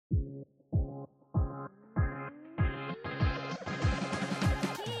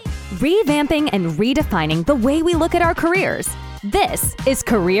revamping and redefining the way we look at our careers. This is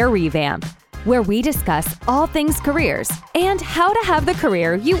Career Revamp, where we discuss all things careers and how to have the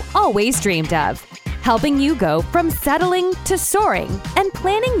career you always dreamed of, helping you go from settling to soaring and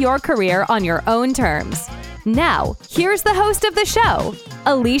planning your career on your own terms. Now, here's the host of the show,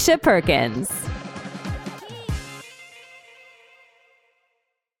 Alicia Perkins.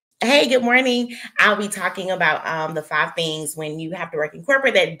 Hey, good morning. I'll be talking about the 5 things when you have to work in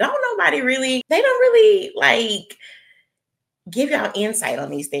corporate that they don't really like give y'all insight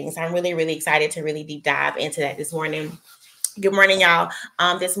on these things. I'm really excited to really deep dive into that this morning. Good morning, y'all.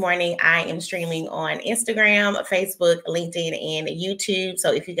 This morning I am streaming on Instagram, Facebook, LinkedIn, and YouTube.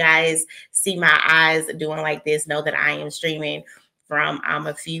 So if you guys see my eyes doing like this, know that I am streaming from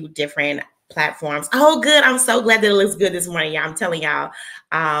a few different platforms. Oh, good. I'm so glad that it looks good this morning, y'all. I'm telling y'all,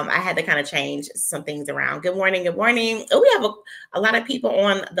 I had to kind of change some things around. Good morning. Good morning. Oh, we have a lot of people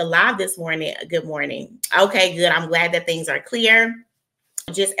on the live this morning. Good morning. Okay, good. I'm glad that things are clear.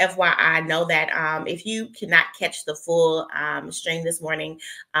 Just FYI, know that if you cannot catch the full stream this morning,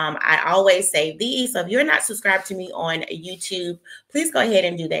 I always save these. So if you're not subscribed to me on YouTube, please go ahead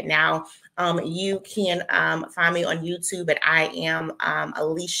and do that now. You can find me on YouTube at I am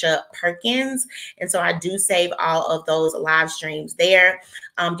Alicia Perkins. And so I do save all of those live streams there.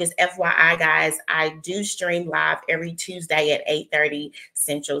 Just FYI, guys, I do stream live every Tuesday at 8:30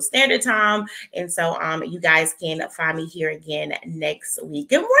 Central Standard Time. And so you guys can find me here again next week.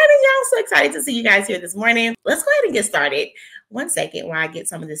 Good morning, y'all. So excited to see you guys here this morning. Let's go ahead and get started. One second while I get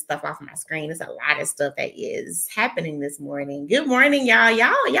some of this stuff off my screen. There's a lot of stuff that is happening this morning. Good morning, y'all.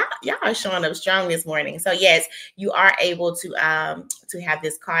 Y'all are showing up strong this morning. So yes, you are able to have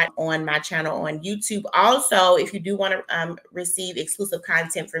this caught on my channel on YouTube. Also, if you do want to receive exclusive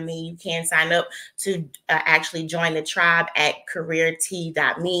content from me, you can sign up to actually join the tribe at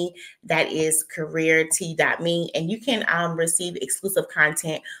careert.me. That is careert.me, and you can receive exclusive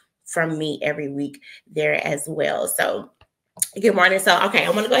content from me every week there as well. So good morning. So, okay, I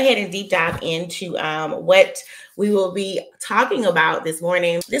want to go ahead and deep dive into what we will be talking about this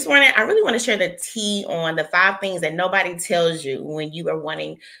morning. This morning, I really want to share the tea on the 5 things that nobody tells you when you are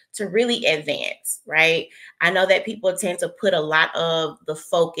wanting to really advance, right? I know that people tend to put a lot of the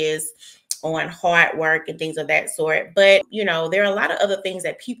focus on hard work and things of that sort. But, you know, there are a lot of other things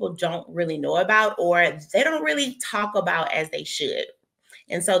that people don't really know about or they don't really talk about as they should.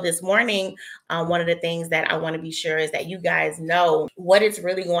 And so this morning, one of the things that I want to be sure is that you guys know what it's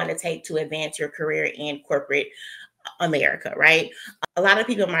really going to take to advance your career in corporate America, right? A lot of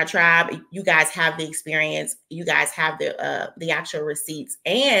people in my tribe, you guys have the experience, you guys have the actual receipts,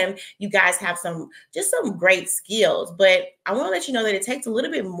 and you guys have some great skills. But I want to let you know that it takes a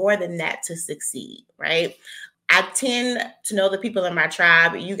little bit more than that to succeed, right? I tend to know the people in my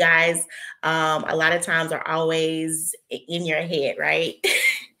tribe. You guys, a lot of times are always in your head, right?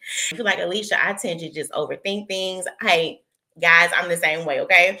 I feel like Alicia, I tend to just overthink things. Hey, guys, I'm the same way,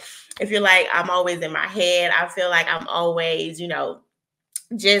 okay? If you're like, I'm always in my head, I feel like I'm always,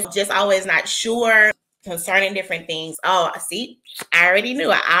 just always not sure concerning different things. Oh, see, I already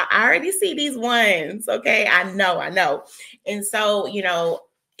knew. I already see these ones, okay? I know. And so,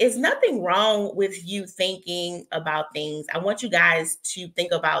 it's nothing wrong with you thinking about things. I want you guys to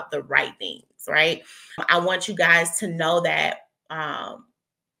think about the right things, right? I want you guys to know that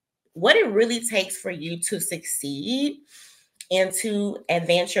what it really takes for you to succeed and to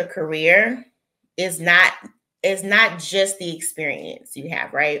advance your career is not just the experience you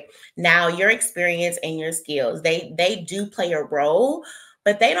have, right? Now, your experience and your skills, they do play a role,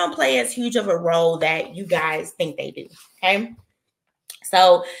 but they don't play as huge of a role that you guys think they do, okay?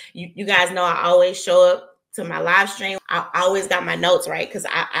 So you guys know I always show up to my live stream. I always got my notes, right? Because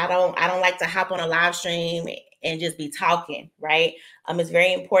I don't like to hop on a live stream and just be talking, right? It's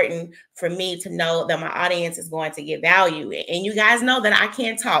very important for me to know that my audience is going to get value. And you guys know that I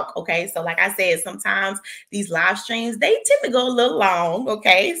can't talk, okay? So like I said, sometimes these live streams, they tend to go a little long,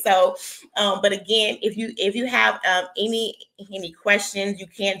 okay? So, but again, if you have any questions, you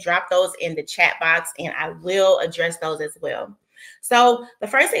can drop those in the chat box and I will address those as well. So the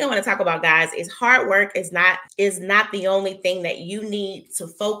first thing I want to talk about, guys, is hard work is not the only thing that you need to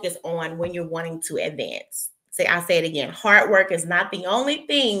focus on when you're wanting to advance. I'll say it again. Hard work is not the only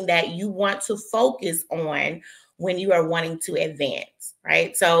thing that you want to focus on when you are wanting to advance,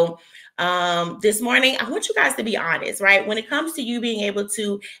 right? So this morning, I want you guys to be honest, right? When it comes to you being able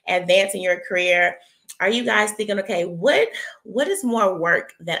to advance in your career, are you guys thinking, okay, what is more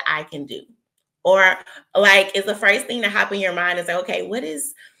work that I can do? Or like, is the first thing to hop in your mind is like, okay, what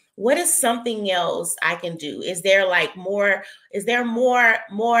is what is something else I can do? Is there like more, is there more,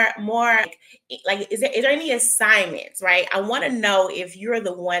 like, is there any assignments, right? I want to know if you're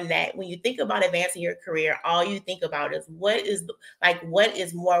the one that when you think about advancing your career, all you think about is what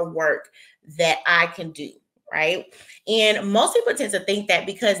is more work that I can do, right? And most people tend to think that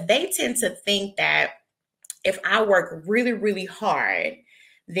because they tend to think that if I work really, really hard,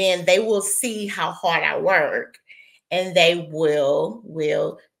 then they will see how hard I work and they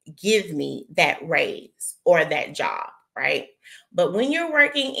will give me that raise or that job, right? But when you're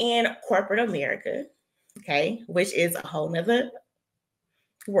working in corporate America, okay, which is a whole nother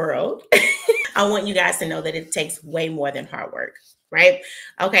world, I want you guys to know that it takes way more than hard work, right?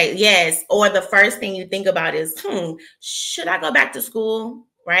 Okay, yes. Or the first thing you think about is, should I go back to school?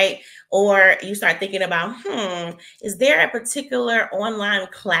 Right? Or you start thinking about, is there a particular online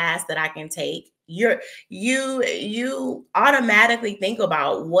class that I can take? You automatically think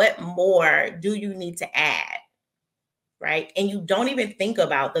about what more do you need to add, right? And you don't even think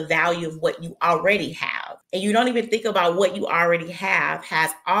about the value of what you already have. And you don't even think about what you already have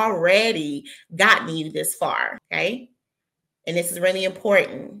has already gotten you this far, okay? And this is really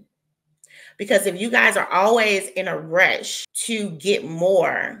important because if you guys are always in a rush to get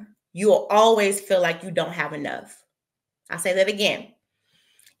more, you'll always feel like you don't have enough. I'll say that again.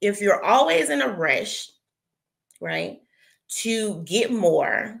 If you're always in a rush, right, to get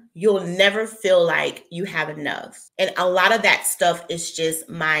more, you'll never feel like you have enough. And a lot of that stuff is just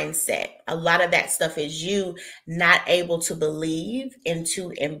mindset. A lot of that stuff is you not able to believe and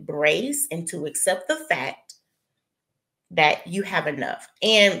to embrace and to accept the fact that you have enough.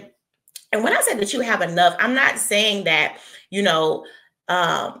 And when I say that you have enough, I'm not saying that,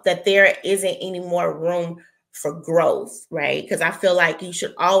 that there isn't any more room for growth, right? Because I feel like you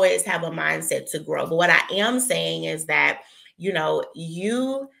should always have a mindset to grow. But what I am saying is that,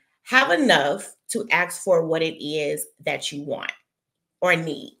 you have enough to ask for what it is that you want or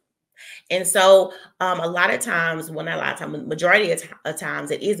need. And so majority of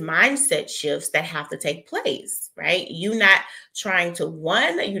times, it is mindset shifts that have to take place, right? You not trying to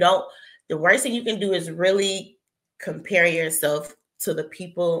the worst thing you can do is really compare yourself to the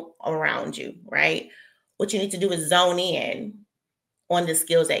people around you, right? What you need to do is zone in on the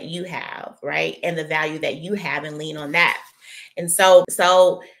skills that you have, right? And the value that you have and lean on that. And so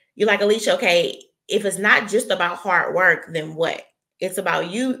you're like, Alicia, okay, if it's not just about hard work, then what? It's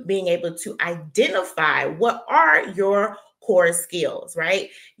about you being able to identify what are your core skills, right?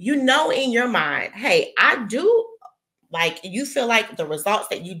 In your mind, hey, I do. Like you feel like the results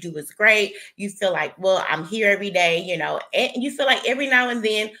that you do is great. You feel like, well, I'm here every day, and you feel like every now and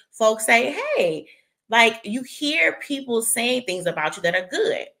then folks say, hey, like you hear people saying things about you that are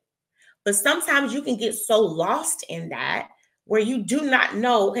good. But sometimes you can get so lost in that where you do not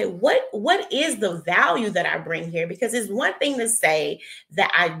know, okay, what is the value that I bring here? Because it's one thing to say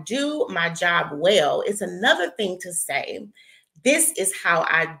that I do my job well. It's another thing to say, this is how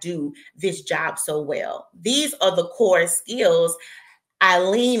I do this job so well. These are the core skills I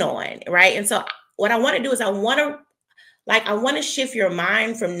lean on, right? And so what I want to do is I want to shift your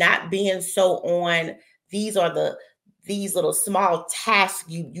mind from not being so on these little small tasks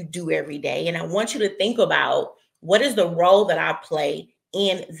you do every day. And I want you to think about what is the role that I play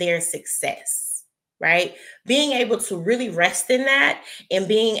in their success. Right? Being able to really rest in that and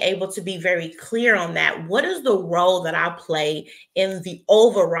being able to be very clear on that. What is the role that I play in the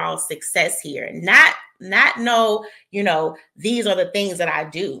overall success here? Not know, these are the things that I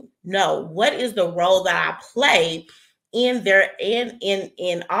do. No, what is the role that I play in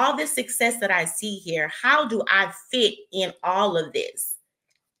all this success that I see here? How do I fit in all of this?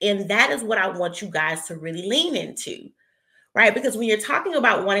 And that is what I want you guys to really lean into, right? Because when you're talking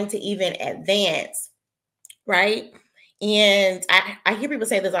about wanting to even advance, right? And I hear people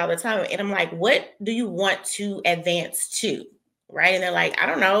say this all the time, and I'm like, what do you want to advance to, right? And they're like, I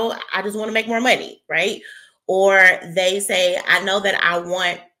don't know, I just want to make more money, right? Or they say, I know that I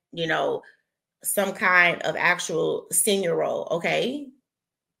want, some kind of actual senior role, okay?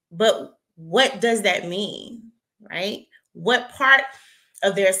 But what does that mean, right? What part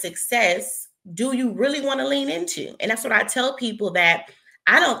of their success do you really want to lean into? And that's what I tell people, that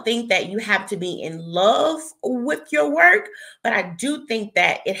I don't think that you have to be in love with your work, but I do think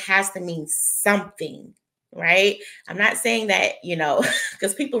that it has to mean something, right? I'm not saying that,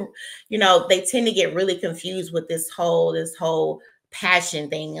 because people, they tend to get really confused with this whole passion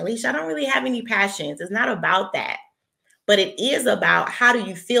thing. At least I don't really have any passions. It's not about that, but it is about how do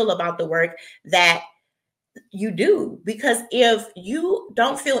you feel about the work that You do, because if you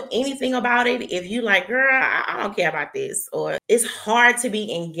don't feel anything about it, if you like, girl, I don't care about this, or it's hard to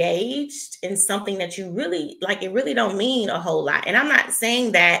be engaged in something that you really like, it really don't mean a whole lot. And I'm not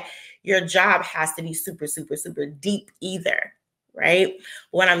saying that your job has to be super, super, super deep either, right?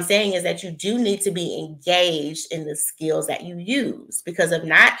 What I'm saying is that you do need to be engaged in the skills that you use, because if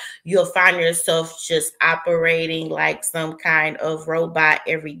not, you'll find yourself just operating like some kind of robot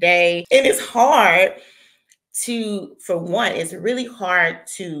every day. And it's hard for one, it's really hard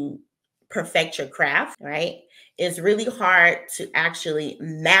to perfect your craft, right? It's really hard to actually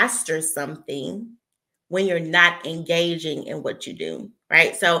master something when you're not engaging in what you do,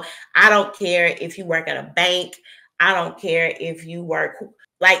 right? So I don't care if you work at a bank. I don't care if you work,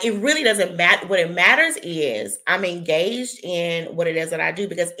 like, it really doesn't matter. What it matters is I'm engaged in what it is that I do,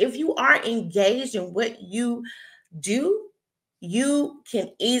 because if you are engaged in what you do, you can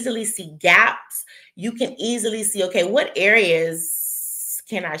easily see gaps. You can easily see, okay, what areas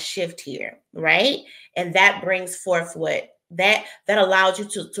can I shift here, right? And that brings forth that allows you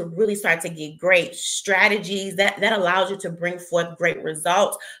to really start to get great strategies. That allows you to bring forth great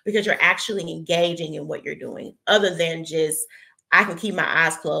results, because you're actually engaging in what you're doing, other than just, I can keep my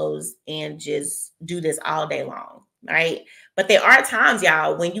eyes closed and just do this all day long, right? But there are times,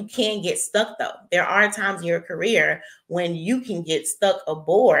 y'all, when you can get stuck, though. There are times in your career when you can get stuck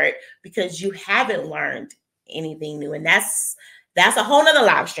aboard because you haven't learned anything new. And that's a whole nother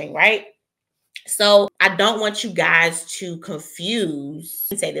live stream, right? So I don't want you guys to confuse.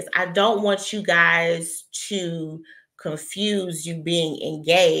 Say this. I don't want you guys to confuse you being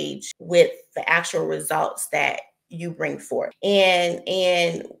engaged with the actual results that you bring forth.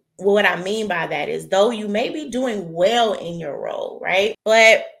 And what I mean by that is, though you may be doing well in your role, right?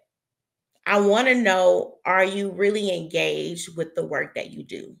 But I want to know, are you really engaged with the work that you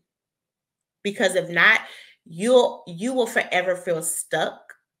do? Because if not, you will forever feel stuck.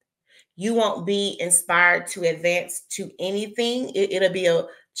 You won't be inspired to advance to anything. It'll be a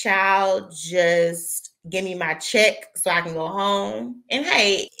child, just give me my check so I can go home. And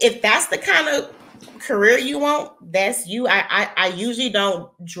hey, if that's the kind of career you want, that's you. I usually don't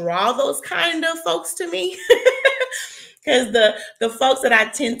draw those kind of folks to me. Because the folks that I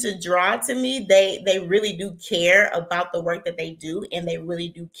tend to draw to me, they really do care about the work that they do, and they really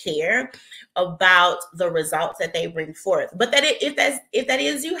do care about the results that they bring forth. But if that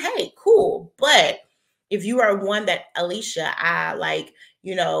is you, hey, cool. But if you are one that, Alicia, I like,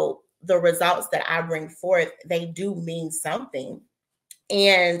 the results that I bring forth, they do mean something.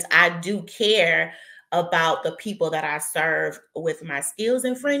 And I do care about the people that I serve with my skills.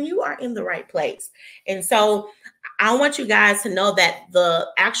 And friend, you are in the right place. And so I want you guys to know that the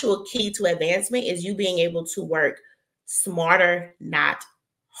actual key to advancement is you being able to work smarter, not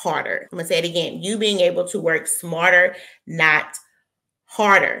harder. I'm going to say it again. You being able to work smarter, not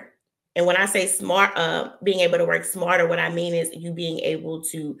harder. And when I say smart, being able to work smarter, what I mean is you being able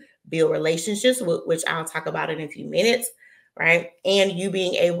to build relationships, which I'll talk about in a few minutes, right? And you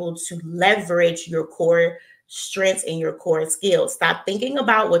being able to leverage your core strengths and your core skills. Stop thinking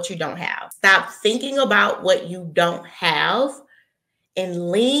about what you don't have. Stop thinking about what you don't have,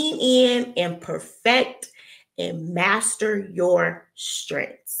 and lean in and perfect and master your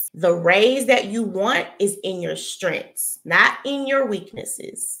strengths. The raise that you want is in your strengths, not in your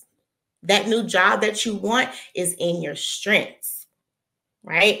weaknesses. That new job that you want is in your strengths,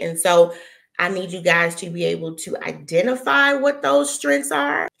 right? And so I need you guys to be able to identify what those strengths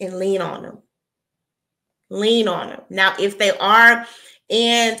are and lean on them. Lean on them. Now, if they are,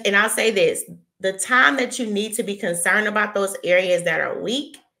 and I'll say this, the time that you need to be concerned about those areas that are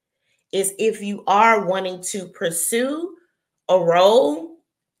weak is if you are wanting to pursue a role.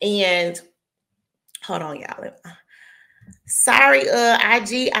 And hold on, y'all. Sorry,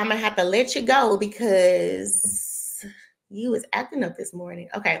 IG, I'm gonna have to let you go because you was acting up this morning.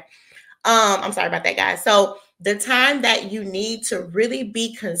 Okay. I'm sorry about that, guys. So the time that you need to really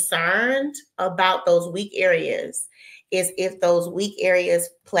be concerned about those weak areas is if those weak areas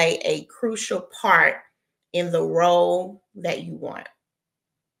play a crucial part in the role that you want.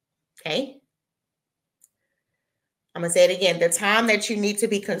 Okay. I'm going to say it again. The time that you need to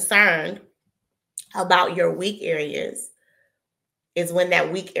be concerned about your weak areas is when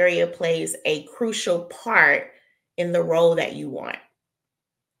that weak area plays a crucial part in the role that you want.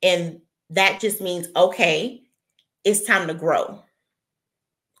 And that just means, okay, it's time to grow.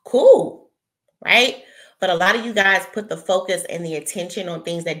 Cool, right? But a lot of you guys put the focus and the attention on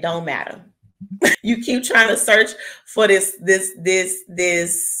things that don't matter. You keep trying to search for this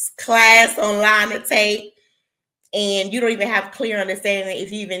class online to take. and you don't even have clear understanding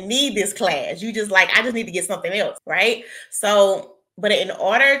if you even need this class. You just like, I just need to get something else, right? So, but in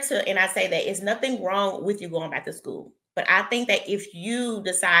order to, and I say that it's nothing wrong with you going back to school. But I think that if you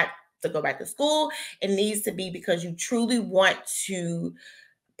decide to go back to school, it needs to be because you truly want to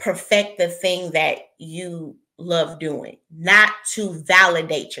perfect the thing that you love doing, not to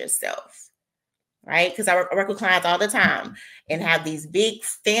validate yourself. Right? Because I work with clients all the time and have these big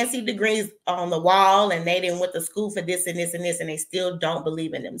fancy degrees on the wall, and they didn't went to school for this and this and this, and they still don't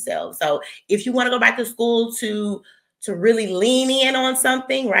believe in themselves. So if you want to go back to school to really lean in on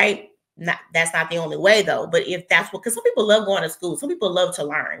something, right? That's not the only way though. But if that's what, because some people love going to school, some people love to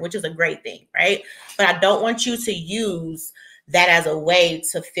learn, which is a great thing, right? But I don't want you to use that as a way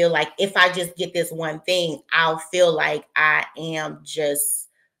to feel like if I just get this one thing, I'll feel like I am just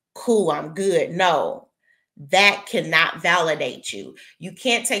cool, I'm good. No, that cannot validate you. You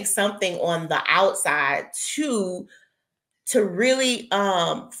can't take something on the outside to really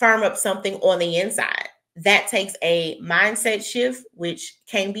firm up something on the inside. That takes a mindset shift, which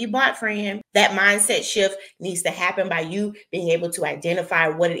can be bought, friend. That mindset shift needs to happen by you being able to identify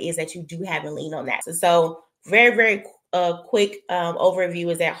what it is that you do have and lean on that. So very, very quick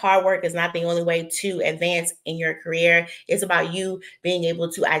overview is that hard work is not the only way to advance in your career. It's about you being able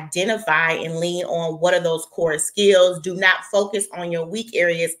to identify and lean on what are those core skills. Do not focus on your weak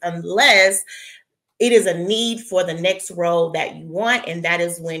areas unless it is a need for the next role that you want. And that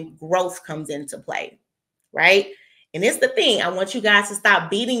is when growth comes into play, right? And it's the thing. I want you guys to stop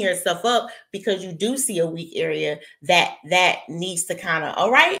beating yourself up because you do see a weak area that needs to kind of,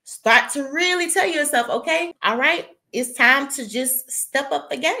 all right, start to really tell yourself, okay, all right, it's time to just step up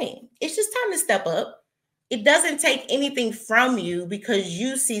the game. It's just time to step up. It doesn't take anything from you because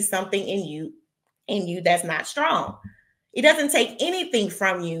you see something in you that's not strong. It doesn't take anything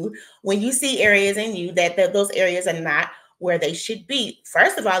from you when you see areas in you that those areas are not where they should be.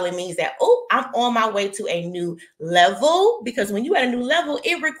 First of all, it means that, oh, I'm on my way to a new level, because when you're at a new level,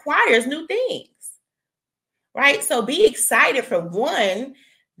 it requires new things, right? So be excited for one,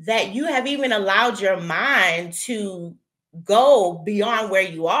 that you have even allowed your mind to go beyond where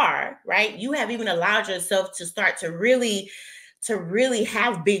you are, right? You have even allowed yourself to start to really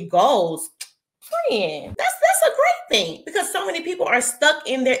have big goals. Friend, that's a great thing, because so many people are stuck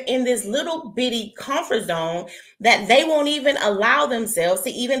in this little bitty comfort zone that they won't even allow themselves to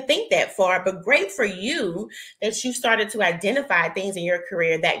even think that far. But great for you that you started to identify things in your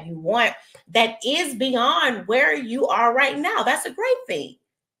career that you want that is beyond where you are right now. That's a great thing.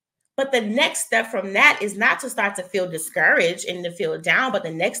 But the next step from that is not to start to feel discouraged and to feel down, but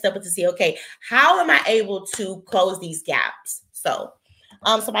the next step is to see, okay, how am I able to close these gaps? So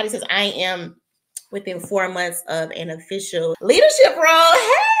somebody says, I am within 4 months of an official leadership role.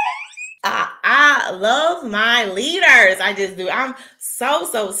 Hey, I love my leaders. I just do. I'm so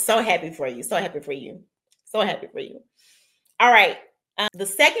happy for you. So happy for you. So happy for you. All right. The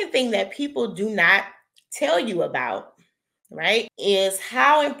second thing that people do not tell you about, right, is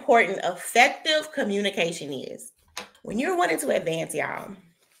how important effective communication is. When you're wanting to advance, y'all,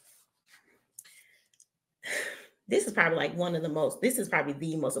 this is probably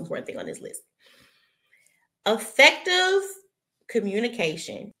the most important thing on this list. Effective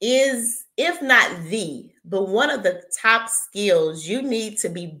communication is, if not but one of the top skills you need to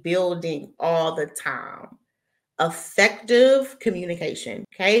be building all the time. Effective communication,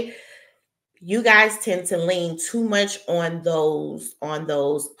 okay? You guys tend to lean too much on those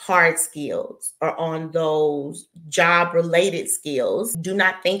hard skills or on those job-related skills. Do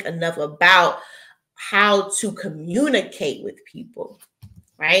not think enough about how to communicate with people,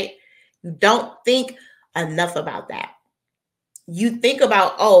 right? You don't think enough about that. You think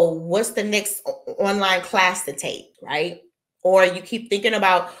about, oh, what's the next online class to take, right? Or you keep thinking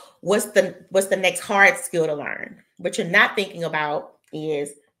about what's the next hard skill to learn. What you're not thinking about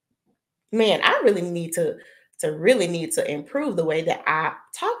is, man, I really need to improve the way that I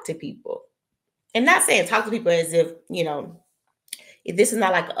talk to people. And not saying talk to people as if, if this is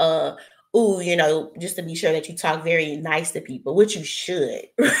not like just to be sure that you talk very nice to people, which you should,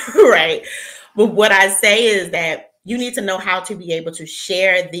 right? But what I say is that you need to know how to be able to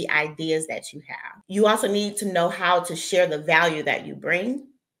share the ideas that you have. You also need to know how to share the value that you bring.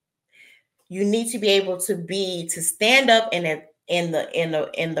 You need to be able to stand up in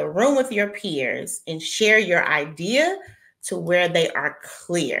the room with your peers and share your idea to where they are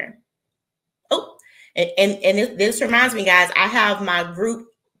clear. Oh, and this reminds me, guys, I have my group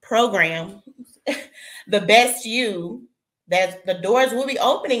program, The Best You, that the doors will be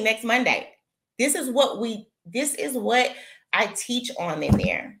opening next Monday. This is what I teach on in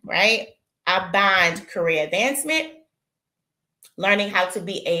there, right? I bind career advancement, learning how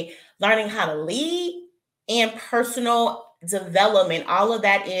to lead, and personal development. All of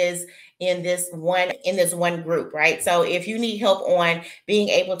that is in this one group, right? So if you need help on being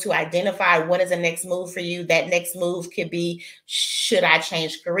able to identify what is the next move for you, that next move could be, should I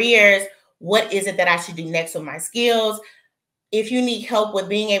change careers? What is it that I should do next with my skills? If you need help with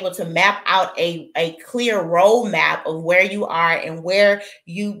being able to map out a clear roadmap of where you are and where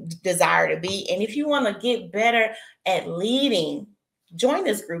you desire to be, and if you want to get better at leading, join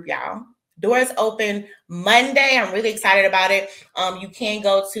this group, y'all. Doors open Monday. I'm really excited about it. You can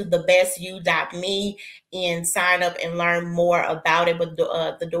go to thebestyou.me and sign up and learn more about it, but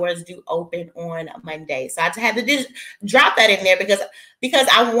the doors do open on Monday. So I had to just drop that in there because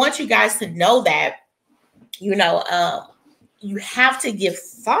I want you guys to know that, you have to give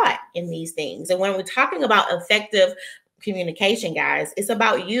thought in these things. And when we're talking about effective communication, guys, it's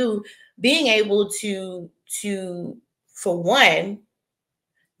about you being able to for one,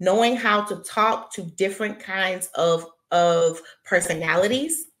 knowing how to talk to different kinds of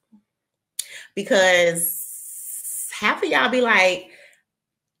personalities, because half of y'all be like,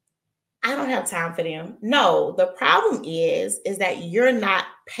 I don't have time for them. No, the problem is that you're not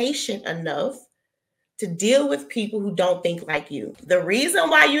patient enough to deal with people who don't think like you. The reason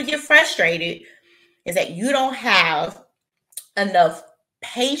why you get frustrated is that you don't have enough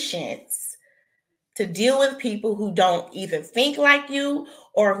patience to deal with people who don't either think like you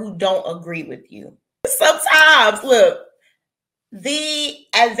or who don't agree with you. Sometimes, look, the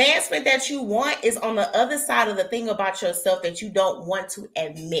advancement that you want is on the other side of the thing about yourself that you don't want to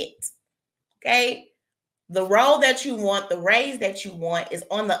admit. Okay? The role that you want, the raise that you want is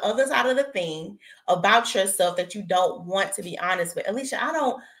on the other side of the thing about yourself that you don't want to be honest with. Alicia, I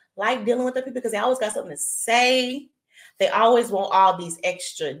don't like dealing with the people because they always got something to say. They always want all these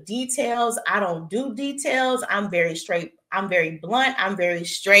extra details. I don't do details. I'm very straight. I'm very blunt. I'm very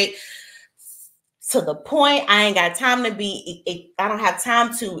straight to the point. I ain't got time to be, I don't have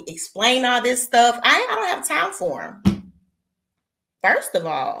time to explain all this stuff. I don't have time for them. First of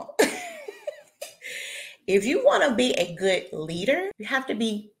all, if you want to be a good leader, you have to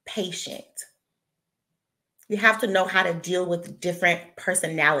be patient. You have to know how to deal with different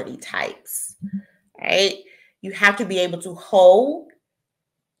personality types, right? You have to be able to hold,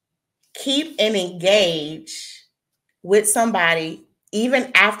 keep, and engage with somebody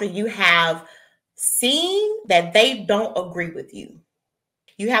even after you have seen that they don't agree with you.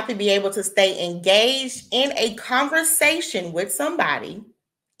 You have to be able to stay engaged in a conversation with somebody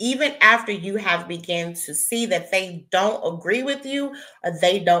even after you have begun to see that they don't agree with you or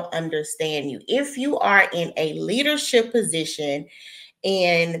they don't understand you. If you are in a leadership position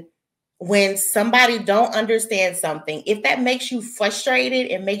and when somebody don't understand something, if that makes you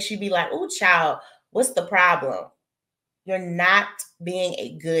frustrated and makes you be like, oh, child, what's the problem? You're not being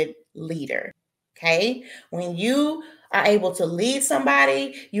a good leader, okay? When you are able to lead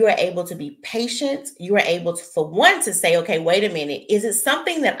somebody, you are able to be patient. You are able to, for one, to say, okay, wait a minute. Is it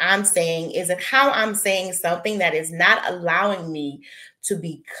something that I'm saying? Is it how I'm saying something that is not allowing me to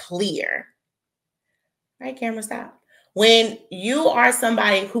be clear? Right, camera, stop. When you are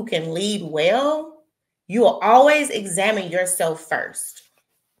somebody who can lead well, you will always examine yourself first.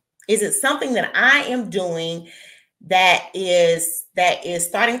 Is it something that I am doing that is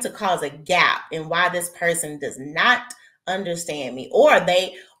starting to cause a gap in why this person does not understand me, or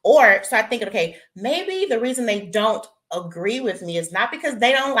start thinking, okay, maybe the reason they don't agree with me is not because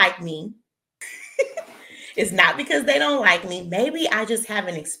they don't like me. It's not because they don't like me. Maybe I just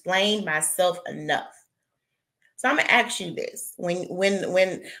haven't explained myself enough. So I'm gonna ask you this: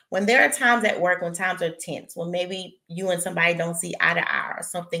 when there are times at work, when times are tense, when maybe you and somebody don't see eye to eye or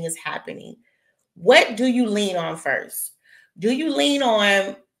something is happening, what do you lean on first? Do you lean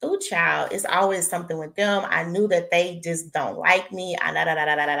on, oh, child, it's always something with them. I knew that they just don't like me.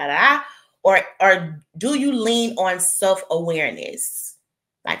 Or do you lean on self-awareness?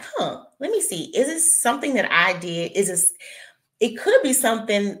 Like, let me see. Is this something that I did? It could be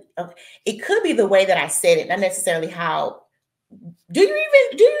something, it could be the way that I said it, not necessarily how. Do you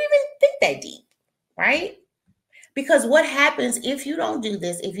even think that deep, right? Because what happens if you don't do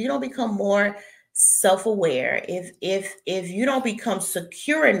this, if you don't become more self-aware, if you don't become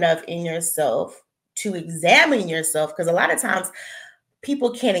secure enough in yourself to examine yourself, because a lot of times people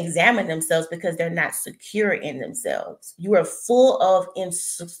can't examine themselves because they're not secure in themselves. You are full of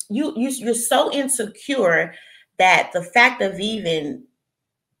you're so insecure that the fact of even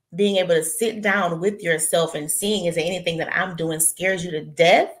being able to sit down with yourself and seeing, is there anything that I'm doing, scares you to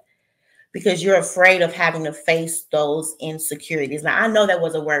death. because you're afraid of having to face those insecurities. Now, I know that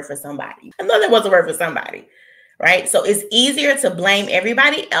was a word for somebody. Right? So it's easier to blame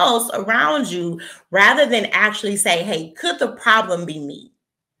everybody else around you rather than actually say, hey, could the problem be me?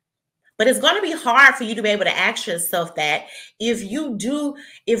 But it's going to be hard for you to be able to ask yourself that if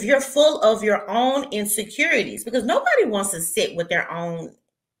you're full of your own insecurities, because nobody wants to sit with their own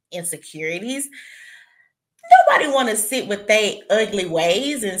insecurities. Nobody want to sit with their ugly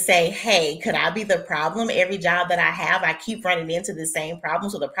ways and say, hey, could I be the problem? Every job that I have, I keep running into the same problem.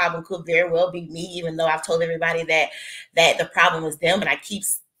 So the problem could very well be me, even though I've told everybody that the problem is them. And I keep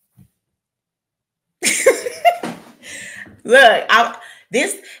look,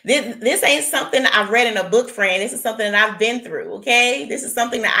 this ain't something I've read in a book, friend. This is something that I've been through. Okay. This is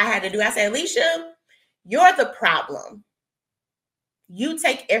something that I had to do. I said, Alicia, you're the problem. You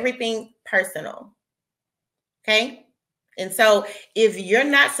take everything personal. Okay. And so if you're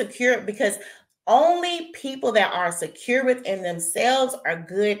not secure, because only people that are secure within themselves are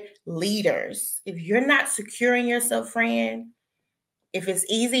good leaders. If you're not secure in yourself, friend, if it's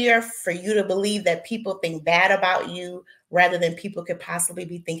easier for you to believe that people think bad about you rather than people could possibly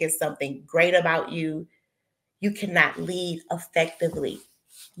be thinking something great about you, you cannot lead effectively.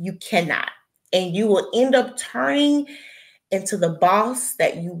 You cannot. And you will end up turning into the boss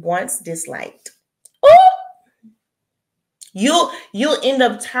that you once disliked. Ooh! You'll end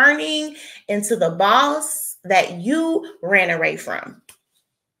up turning into the boss that you ran away from.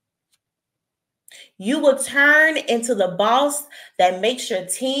 You will turn into the boss that makes your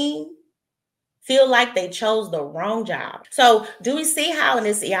team feel like they chose the wrong job. So do we see how in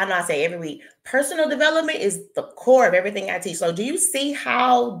this, y'all know I say every week, personal development is the core of everything I teach. So do you see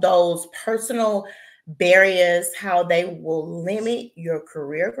how those personal barriers, how they will limit your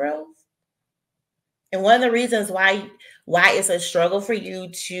career growth? And one of the reasons why it's a struggle for you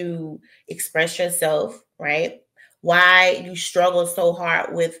to express yourself, right? Why you struggle so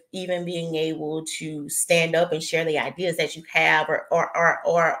hard with even being able to stand up and share the ideas that you have,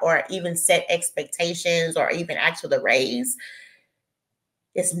 or even set expectations, or even ask for the raise.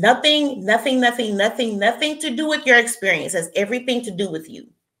 It's nothing to do with your experience. It has everything to do with you.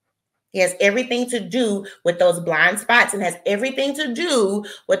 It has everything to do with those blind spots, and has everything to do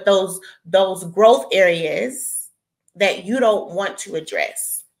with those growth areas that you don't want to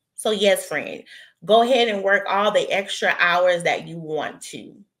address. So yes, friend, go ahead and work all the extra hours that you want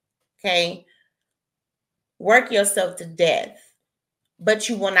to. Okay. Work yourself to death, but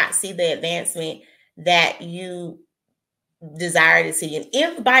you will not see the advancement that you desire to see. And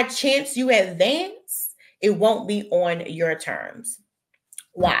if by chance you advance, it won't be on your terms.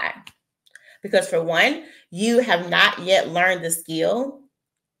 Why? Because for one, you have not yet learned the skill,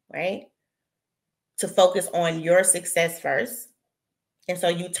 right, to focus on your success first. And so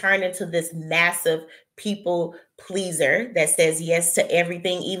you turn into this massive people pleaser that says yes to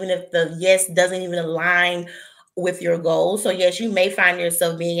everything, even if the yes doesn't even align with your goals. So yes, you may find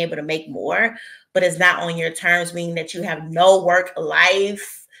yourself being able to make more, but it's not on your terms, meaning that you have no work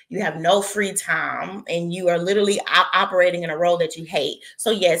life. You have no free time, and you are literally operating in a role that you hate. So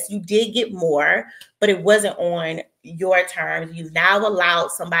yes, you did get more, but it wasn't on your terms. You've now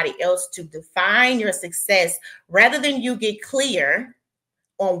allowed somebody else to define your success rather than you get clear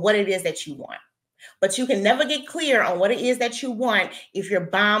on what it is that you want. But you can never get clear on what it is that you want if you're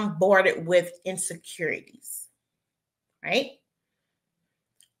bombarded with insecurities, right?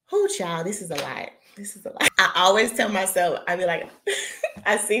 Oh, child, this is a lot. I always tell myself, I be like,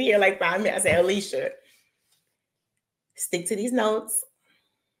 I sit here like 5 minutes. I say, Alicia, stick to these notes.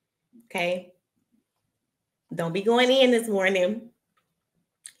 Okay. Don't be going in this morning.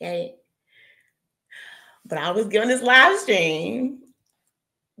 Okay. But I was doing this live stream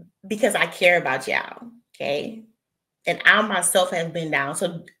because I care about y'all. Okay. And I myself have been down.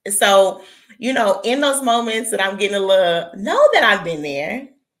 So, you know, in those moments that I'm getting a little, know that I've been there.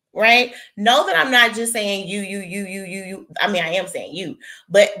 Right? Know that I'm not just saying you. I mean, I am saying you,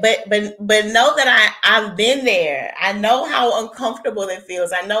 but know that I've been there. I know how uncomfortable it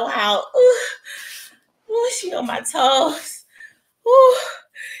feels. I know how, she on my toes.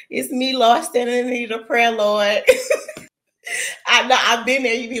 It's me, Lord, standing in need of prayer, Lord. I know I've been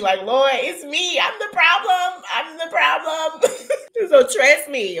there. You be like, Lord, it's me. I'm the problem. So trust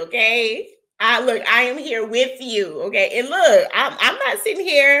me, okay? I am here with you, okay? And look, I'm not sitting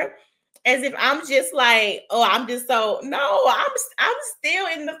here as if I'm just like, oh, I'm just so, no, I'm still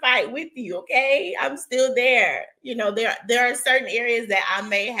in the fight with you, okay? I'm still there. You know, there are certain areas that I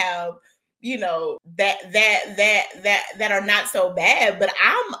may have, you know, that are not so bad, but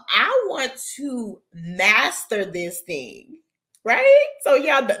I want to master this thing. right? So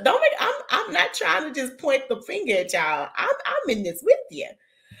y'all don't make, I'm not trying to just point the finger at y'all. I'm in this with you.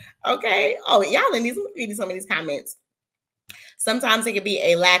 Okay. Oh, y'all in these, reading some of these comments. Sometimes it can be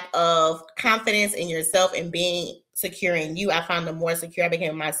a lack of confidence in yourself and being secure in you. I found the more secure I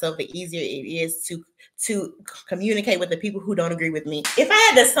became myself, the easier it is to communicate with the people who don't agree with me. If I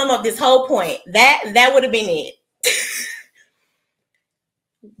had to sum up this whole point, that would have been it.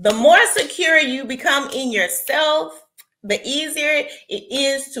 The more secure you become in yourself, the easier it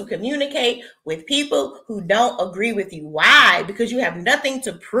is to communicate with people who don't agree with you. Why? Because you have nothing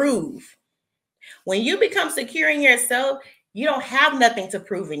to prove. When you become secure in yourself, you don't have nothing to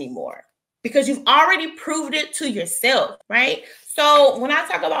prove anymore because you've already proved it to yourself, right? So when I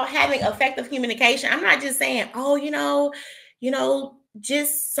talk about having effective communication, I'm not just saying, oh,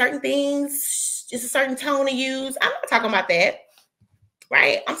 just certain things, just a certain tone to use. I'm not talking about that.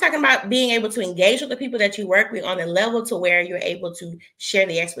 Right? I'm talking about being able to engage with the people that you work with on a level to where you're able to share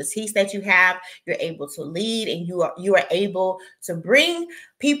the expertise that you have, you're able to lead, and you are able to bring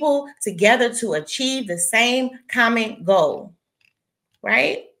people together to achieve the same common goal.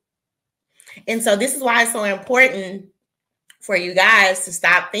 Right? And so this is why it's so important for you guys to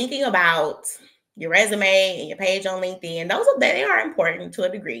stop thinking about your resume and your page on LinkedIn. They are important to a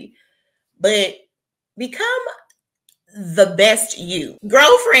degree, but become the best you.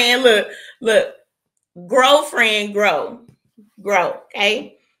 Grow, friend. Look. Grow, friend, grow.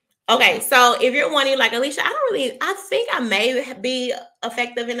 Okay. So if you're wanting, like, Alicia, I think I may be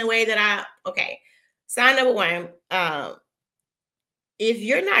effective in the way that sign number one. If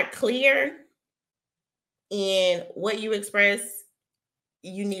you're not clear in what you express,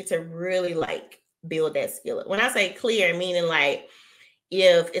 you need to really build that skill. When I say clear, meaning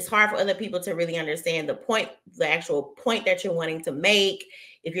if it's hard for other people to really understand the actual point that you're wanting to make,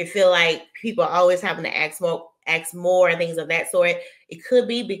 if you feel like people are always having to ask more and things of that sort, it could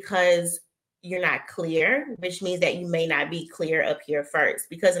be because you're not clear, which means that you may not be clear up here first.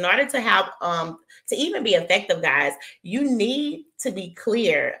 Because in order to have to even be effective, guys, you need to be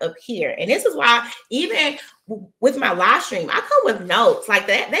clear up here. And this is why even with my live stream, I come with notes like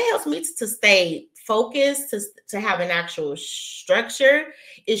that. That helps me to stay focused, to have an actual structure.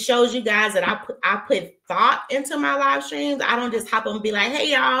 It shows you guys that I put thought into my live streams. I don't just hop on and be like,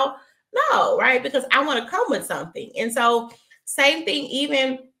 hey y'all. No, right? Because I want to come with something. And so same thing,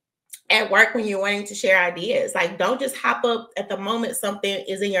 even at work when you're wanting to share ideas. Like, don't just hop up at the moment something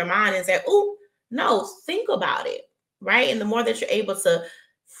is in your mind and say, oh, no, think about it, right? And the more that you're able to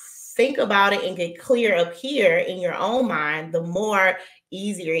think about it and get clear up here in your own mind, the more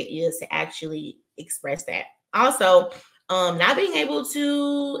easier it is to actually express that. Also, not being able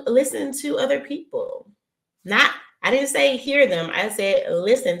to listen to other people. I didn't say hear them. I said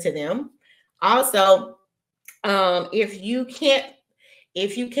listen to them. Also, if you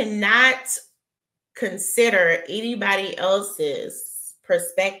cannot consider anybody else's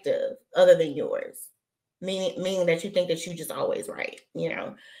perspective other than yours, meaning that you think that you just always right,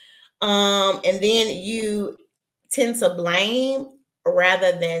 and then you tend to blame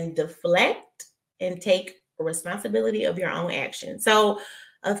rather than deflect and take responsibility of your own actions. So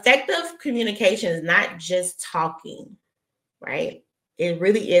effective communication is not just talking, right? It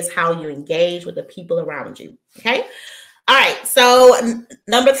really is how you engage with the people around you. Okay. All right. So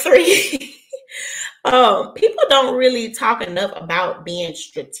number 3, people don't really talk enough about being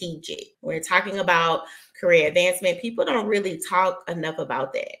strategic. We're talking about career advancement. People don't really talk enough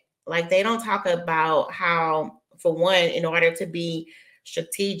about that. Like, they don't talk about how, for one, in order to be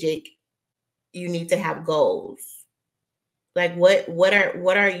strategic, you need to have goals. Like, what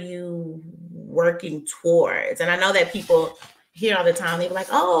are you working towards? And I know that people hear all the time, they're like,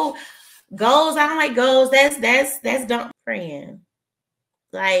 oh, goals, I don't like goals. That's dumb, friend.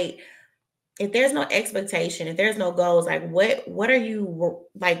 Like, if there's no expectation, if there's no goals, like what do you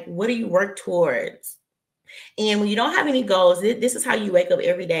work towards? And when you don't have any goals, this is how you wake up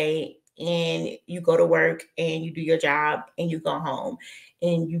every day and you go to work and you do your job and you go home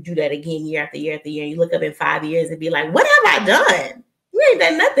and you do that again year after year after year. You look up in 5 years and be like, what have I done? You ain't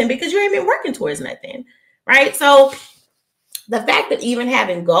done nothing because you ain't been working towards nothing, right? So the fact that even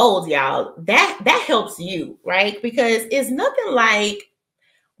having goals, y'all, that helps you, right? Because it's nothing like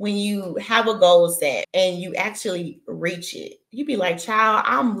when you have a goal set and you actually reach it. You be like, child,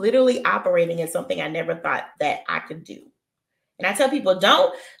 I'm literally operating in something I never thought that I could do. And I tell people,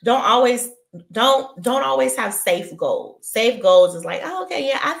 don't always have safe goals. Safe goals is like, oh, okay,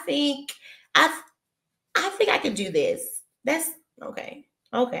 yeah, I think I could do this. That's okay.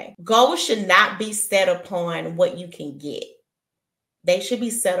 Okay. Goals should not be set upon what you can get. They should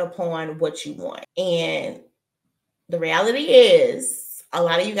be set upon what you want. And the reality is a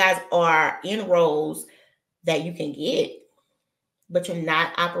lot of you guys are in roles that you can get, but you're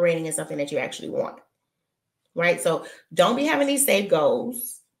not operating in something that you actually want, right? So don't be having these safe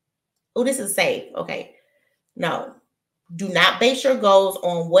goals. Oh, this is safe. Okay. No, do not base your goals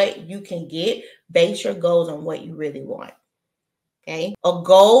on what you can get. Base your goals on what you really want. Okay. A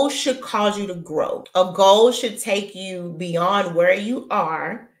goal should cause you to grow. A goal should take you beyond where you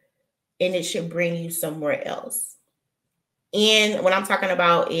are, and it should bring you somewhere else. And what I'm talking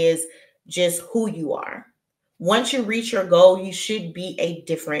about is just who you are. Once you reach your goal, you should be a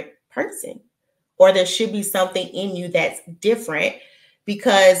different person, or there should be something in you that's different,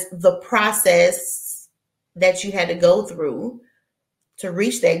 because the process that you had to go through to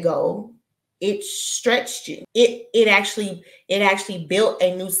reach that goal, it stretched you. It actually built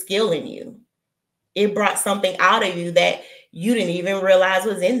a new skill in you. It brought something out of you that you didn't even realize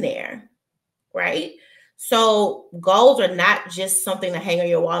was in there, right? So goals are not just something to hang on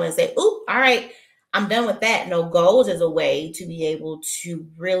your wall and say, "Oop, all right, I'm done with that." No, goals is a way to be able to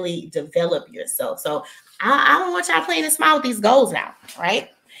really develop yourself. So I don't want y'all playing small with these goals now, right?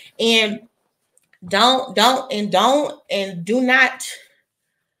 And do not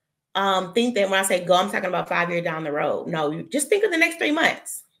think that when I say go, I'm talking about 5 years down the road. No, you just think of the next 3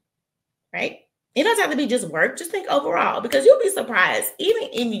 months, right? It doesn't have to be just work. Just think overall, because you'll be surprised, even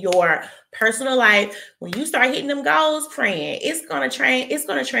in your personal life, when you start hitting them goals, friend, it's gonna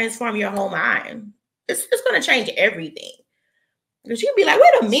transform your whole mind. It's gonna change everything. Because you'll be like,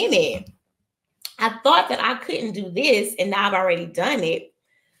 wait a minute, I thought that I couldn't do this, and now I've already done it.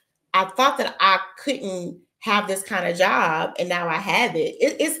 I thought that I couldn't have this kind of job, and now I have it.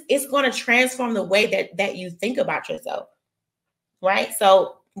 It's going to transform the way that you think about yourself, right?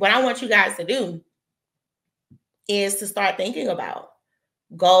 So what I want you guys to do is to start thinking about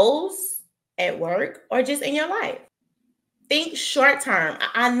goals at work or just in your life. Think short term.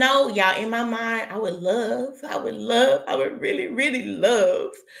 I know, y'all, in my mind, I would really, really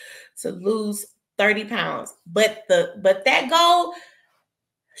love to lose 30 pounds. But that goal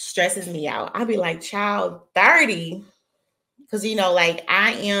stresses me out. I'll be like, child, 30. Because, like,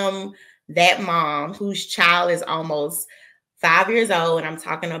 I am that mom whose child is almost 5 years old, and I'm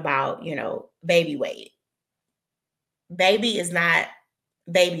talking about, baby weight. Baby is not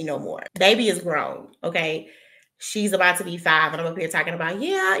baby no more. Baby is grown, okay? She's about to be 5, and I'm up here talking about, who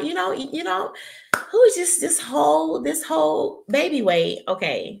is just this whole baby weight?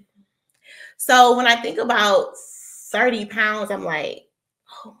 Okay. So when I think about 30 pounds, I'm like,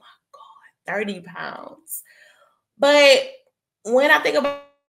 oh my God, 30 pounds. But when I think about,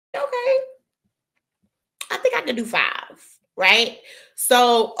 okay, I think I could do 5, right?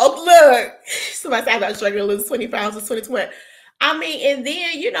 So, look, somebody said about struggling to lose 20 pounds in 2020. I mean, and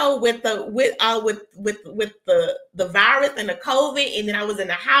then, with the virus and the COVID, and then I was in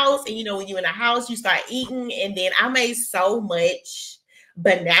the house, and when you're in the house, you start eating, and then I made so much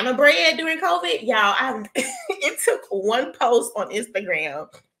banana bread during COVID, y'all. It took one post on Instagram,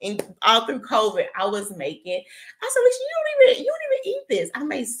 and all through COVID, I was making. I said, "Listen, you don't even eat this." I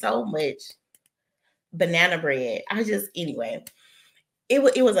made so much banana bread. Anyway,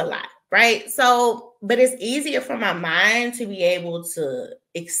 it was a lot, right? So, but it's easier for my mind to be able to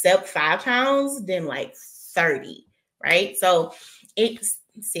accept 5 pounds than like 30, right? So it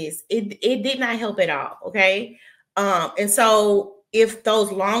did not help at all, okay? And so if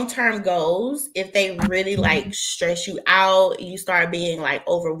those long-term goals, if they really like stress you out, you start being like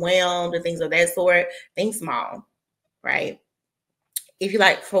overwhelmed and things of that sort, think small, right? If you're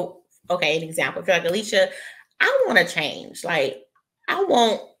like, an example, if you're like, Alicia, I want to change. Like, I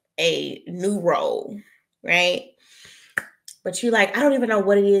want a new role, right? But you like, I don't even know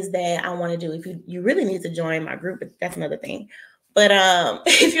what it is that I want to do. If you really need to join my group, but that's another thing. But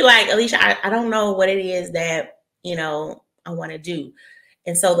if you're like, Alicia, I don't know what it is that, I want to do.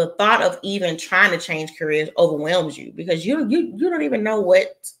 And so the thought of even trying to change careers overwhelms you, because you don't even know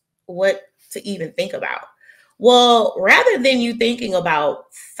what to even think about. Well, rather than you thinking about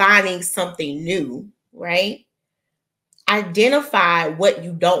finding something new, right? Identify what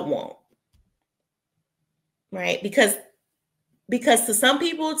you don't want, right? Because to some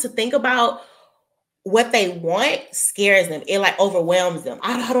people, to think about what they want scares them. It like overwhelms them.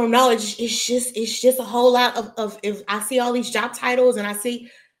 I don't know. It's just a whole lot of if I see all these job titles and I see,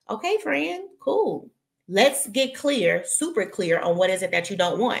 okay, friend, cool. Let's get clear, super clear on what is it that you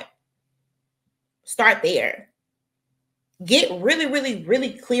don't want. Start there. Get really, really,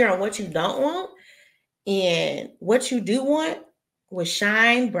 really clear on what you don't want, and what you do want will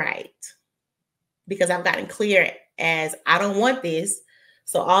shine bright, because I've gotten clear as I don't want this.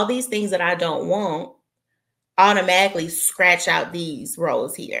 So all these things that I don't want, automatically scratch out these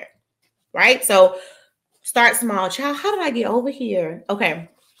roles here, right? So start small. Child, how did I get over here? Okay.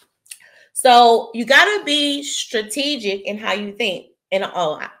 So you got to be strategic in how you think. And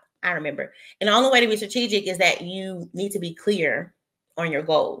I remember. And the only way to be strategic is that you need to be clear on your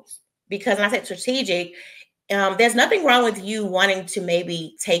goals. Because when I said strategic, there's nothing wrong with you wanting to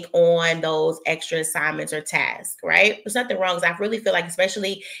maybe take on those extra assignments or tasks, right? There's nothing wrong. Because I really feel like,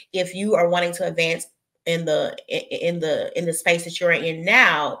 especially if you are wanting to advance in the space that you're in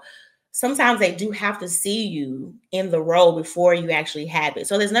now, sometimes they do have to see you in the role before you actually have it.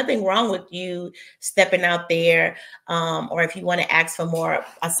 So there's nothing wrong with you stepping out there, or if you want to ask for more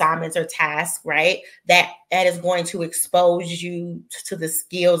assignments or tasks, right? That is going to expose you to the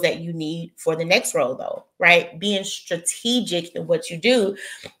skills that you need for the next role, though, right? Being strategic in what you do,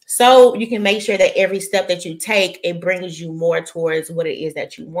 so you can make sure that every step that you take, it brings you more towards what it is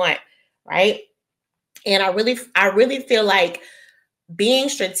that you want, right? And I really feel like being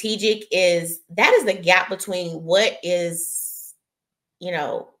strategic is the gap between what is,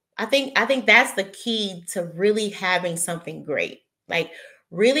 I think that's the key to really having something great. Like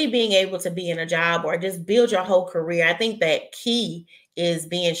really being able to be in a job or just build your whole career. I think that key is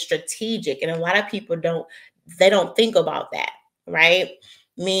being strategic. And a lot of people don't think about that, right?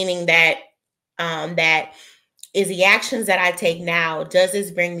 Meaning that that is the actions that I take now, does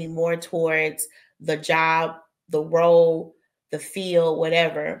this bring me more towards the job, the role, the field,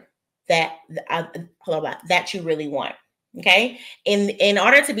 whatever that you really want. Okay. In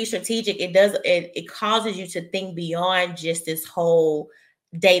order to be strategic, it causes you to think beyond just this whole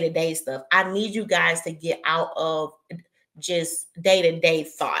day-to-day stuff. I need you guys to get out of just day-to-day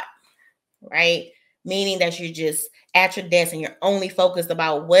thought, right? Meaning that you're just at your desk and you're only focused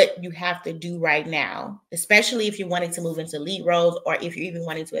about what you have to do right now, especially if you're wanting to move into lead roles, or if you're even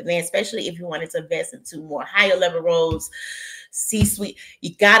wanting to advance, especially if you wanted to invest into more higher level roles, C-suite.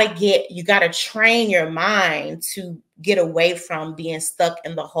 You gotta train your mind to get away from being stuck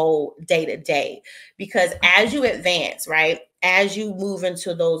in the whole day-to-day. Because as you advance, right, as you move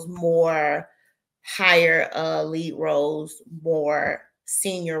into those more higher lead roles, more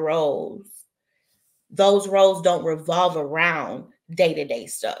senior roles, those roles don't revolve around day-to-day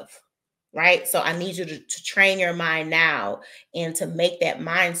stuff, right? So I need you to train your mind now and to make that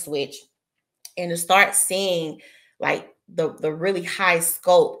mind switch and to start seeing like the really high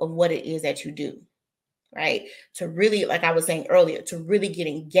scope of what it is that you do, right? To really, like I was saying earlier, to really get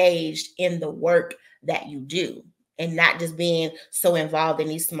engaged in the work that you do and not just being so involved in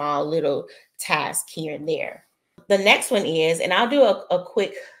these small little tasks here and there. The next one is, and I'll do a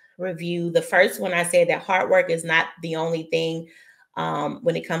quick review. The first one, I said that hard work is not the only thing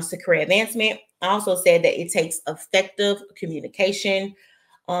when it comes to career advancement. I also said that it takes effective communication,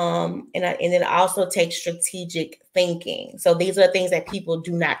 and it also takes strategic thinking. So these are the things that people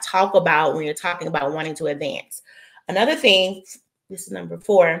do not talk about when you're talking about wanting to advance. Another thing, this is number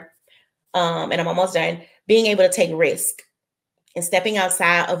 4, and I'm almost done, being able to take risk and stepping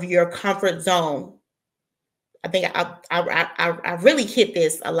outside of your comfort zone. I think I really hit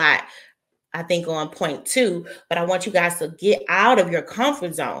this a lot, I think, on point 2, but I want you guys to get out of your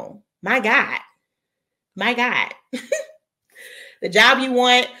comfort zone. My God. The job you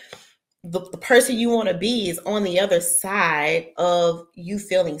want, the person you want to be is on the other side of you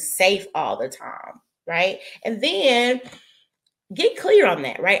feeling safe all the time, right? And then get clear on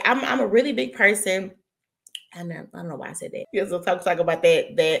that, right? I'm a really big person. I don't know why I said that. Yes, we'll talk about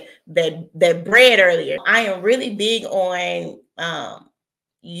that bread earlier. I am really big on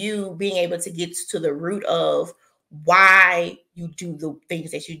you being able to get to the root of why you do the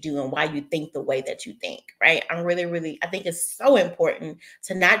things that you do and why you think the way that you think, right? I think it's so important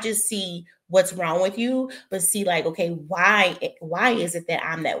to not just see what's wrong with you, but see like, okay, why is it that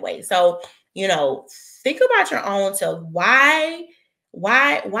I'm that way? So, think about your own self. Why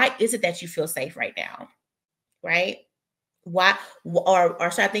is it that you feel safe right now? Right? Why,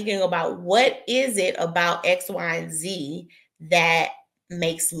 or start thinking about what is it about X, Y, and Z that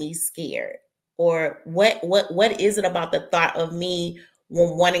makes me scared? Or what is it about the thought of me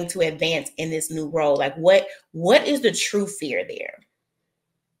wanting to advance in this new role? Like what is the true fear there?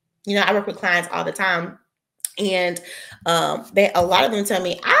 I work with clients all the time, and a lot of them tell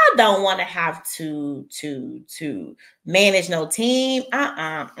me, I don't want to have to manage no team.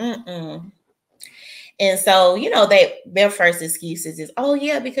 And so, their first excuses is, oh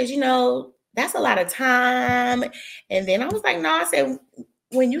yeah, because that's a lot of time. And then I was like, no, I said,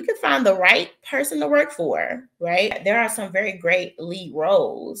 when you can find the right person to work for, right? There are some very great lead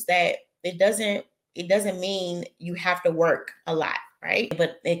roles that it doesn't mean you have to work a lot, right?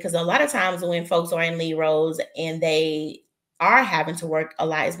 But because a lot of times when folks are in lead roles and they are having to work a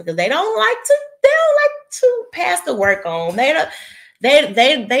lot, is because they don't like to pass the work on. They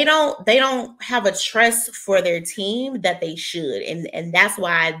don't have a trust for their team that they should, and that's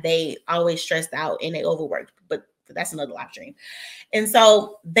why they always stressed out and they overworked. But that's another live stream. And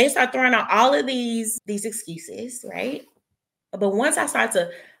so they start throwing out all of these excuses, right? But once I start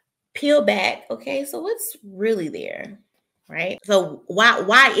to peel back, okay, so what's really there, right? So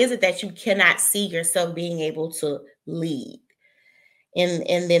why is it that you cannot see yourself being able to lead? And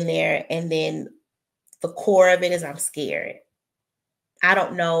then the core of it is I'm scared. I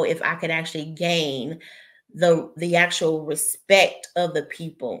don't know if I could actually gain the actual respect of the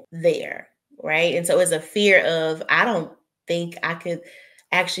people there, right? And so it's a fear of I don't think I could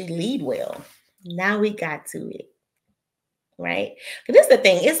actually lead well. Now we got to it, right? But this is the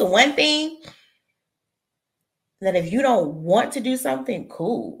thing. It's the one thing that if you don't want to do something,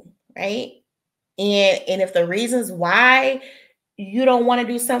 cool, right? And if the reasons why you don't want to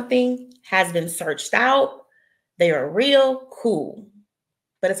do something has been searched out, they are real, cool.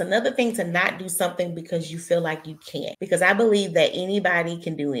 But it's another thing to not do something because you feel like you can't. Because I believe that anybody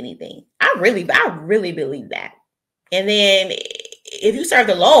can do anything. I really believe that. And then if you serve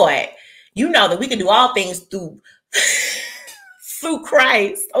the Lord, you know that we can do all things through through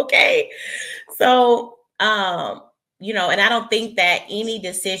Christ. Okay. So and I don't think that any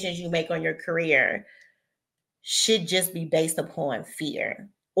decisions you make on your career should just be based upon fear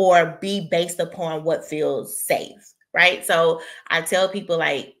or be based upon what feels safe. Right. So I tell people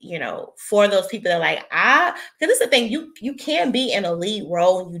for those people that because it's the thing, you can be in a lead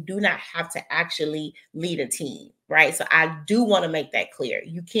role and you do not have to actually lead a team. Right. So I do want to make that clear.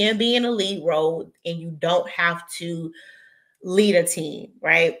 You can be in a lead role and you don't have to lead a team.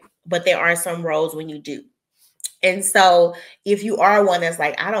 Right. But there are some roles when you do. And so if you are one that's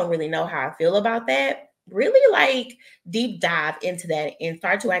like, I don't really know how I feel about that, really deep dive into that and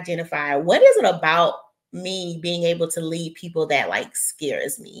start to identify what is it about me being able to lead people that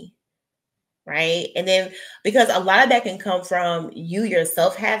scares me. Right. And then because a lot of that can come from you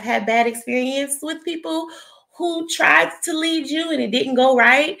yourself have had bad experience with people who tried to lead you and it didn't go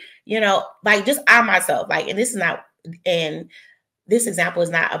right. Just I myself, and this example is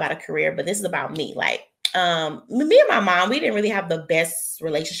not about a career, but this is about me. Me and my mom, we didn't really have the best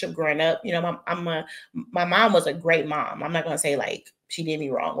relationship growing up. My mom was a great mom. I'm not going to say she did me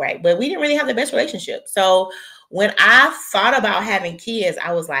wrong, right? But we didn't really have the best relationship. So when I thought about having kids,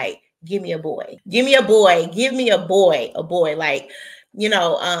 I was like, give me a boy, give me a boy, give me a boy, a boy.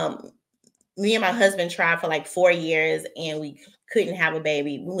 Me and my husband tried for 4 years and we couldn't have a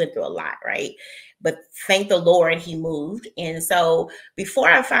baby. We went through a lot, right? But thank the Lord, he moved. And so before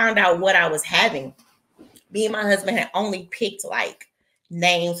I found out what I was having, me and my husband had only picked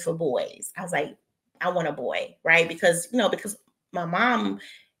names for boys. I was like, I want a boy, right? Because my mom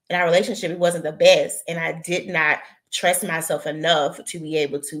in our relationship, it wasn't the best. And I did not trust myself enough to be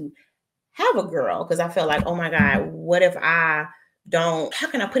able to have a girl. Because I felt like, oh my God, what if I don't, how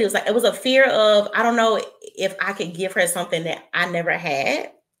can I put it? It was a fear of, I don't know if I could give her something that I never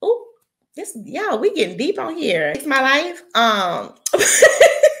had. Oh, we getting deep on here. It's my life.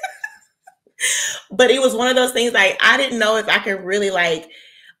 But it was one of those things I didn't know if I could really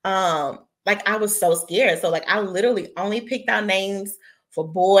I was so scared. So I literally only picked out names for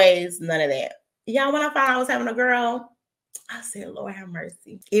boys, none of that. Yeah, when I found out I was having a girl, I said, Lord have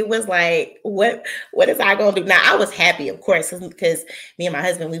mercy. It was what is I gonna do? Now I was happy, of course, because me and my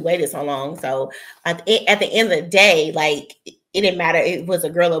husband, we waited so long. So at the end of the day, it didn't matter. It was a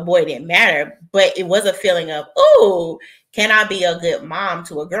girl or boy, it didn't matter. But it was a feeling of, oh, can I be a good mom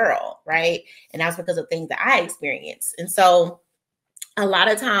to a girl? Right. And that's because of things that I experienced. And so a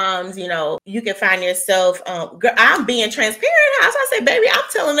lot of times, you can find yourself, I'm being transparent. As I say, baby, I'm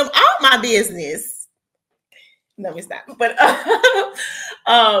telling them all my business. Let me stop. But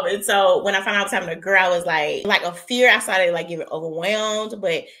and so when I found out I was having a girl, I was like a fear. I started getting overwhelmed.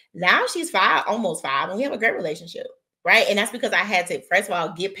 But now she's 5, almost 5, and we have a great relationship. Right. And that's because I had to, first of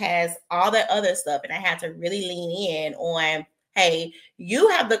all, get past all the other stuff. And I had to really lean in on, hey, you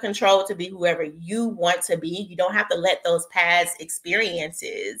have the control to be whoever you want to be. You don't have to let those past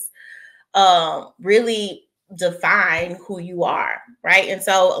experiences really define who you are. Right. And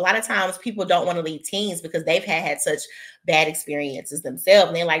so a lot of times people don't want to lead teens because they've had such bad experiences themselves.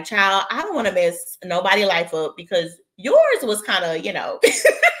 And they're like, child, I don't want to mess nobody's life up because yours was kind of,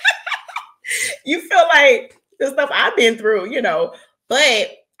 you feel like the stuff I've been through,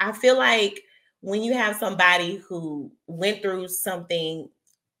 but I feel like when you have somebody who went through something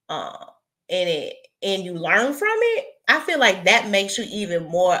and you learn from it, I feel like that makes you even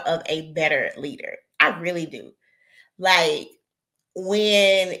more of a better leader. I really do. Like,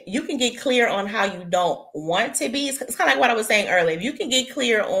 when you can get clear on how you don't want to be, it's kind of like what I was saying earlier. If you can get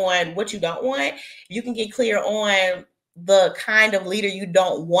clear on what you don't want, you can get clear on the kind of leader you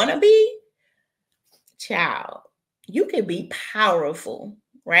don't want to be, child, you can be powerful,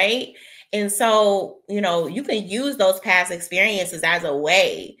 right? And so, you can use those past experiences as a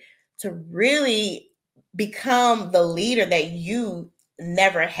way to really become the leader that you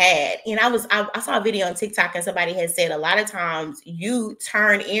never had. And I saw a video on TikTok, and somebody had said a lot of times you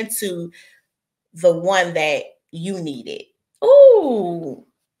turn into the one that you needed. Ooh,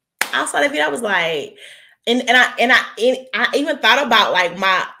 I saw that video. I was like, and I even thought about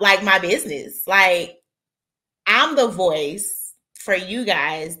my business. Like, I'm the voice for you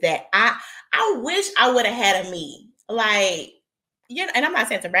guys that I wish I would have had a me. Like, and I'm not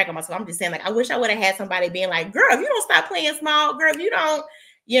saying to brag on myself. I'm just saying, like, I wish I would have had somebody being like, girl, if you don't stop playing small, girl, if you don't,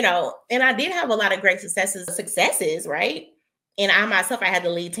 and I did have a lot of great successes, right? And I myself, I had to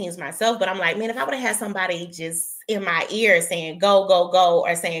lead teams myself, but I'm like, man, if I would have had somebody just in my ear saying, go, go, go,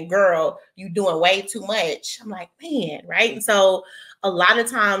 or saying, girl, you doing way too much. I'm like, man, right? And so a lot of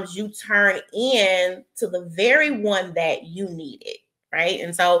times you turn in to the very one that you needed, right?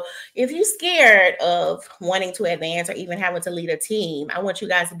 And so if you're scared of wanting to advance or even having to lead a team, I want you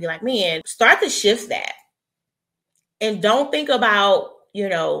guys to be like, man, start to shift that. And don't think about,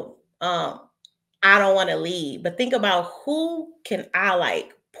 I don't want to lead, but think about who can I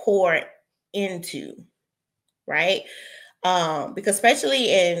pour into, right? Because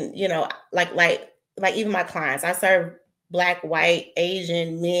especially in, like even my clients, I serve Black, white,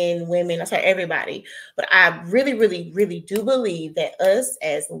 Asian, men, women, I serve everybody. But I really, really, really do believe that us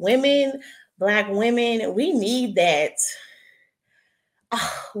as women, Black women, we need that.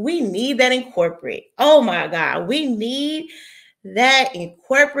 We need that in corporate. Oh my God, we need that in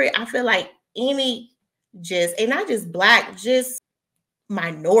corporate. I feel like and not just Black, just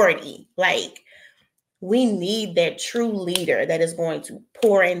minority, like, we need that true leader that is going to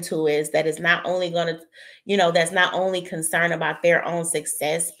pour into us, that is not only going to, that's not only concerned about their own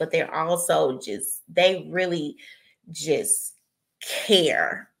success, but they're also they really just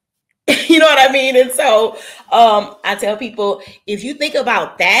care. You know what I mean? And so I tell people, if you think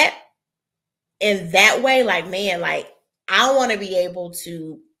about that in that way, like, man, like, I want to be able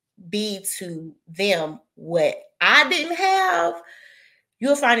to be to them what I didn't have,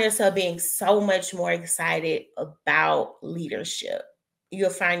 you'll find yourself being so much more excited about leadership.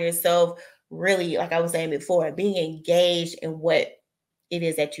 You'll find yourself really, like I was saying before, being engaged in what it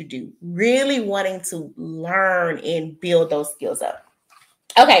is that you do, really wanting to learn and build those skills up.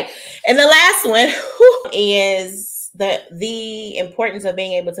 Okay, and the last one is the importance of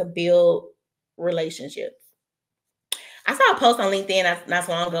being able to build relationships. I saw a post on LinkedIn not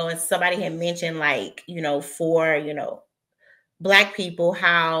so long ago, and somebody had mentioned, like, for Black people,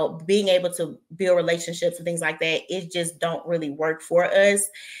 how being able to build relationships and things like that, it just don't really work for us.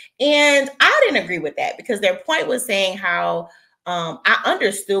 And I didn't agree with that, because their point was saying how I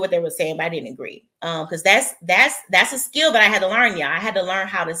understood what they were saying, but I didn't agree. Because that's a skill that I had to learn, y'all. I had to learn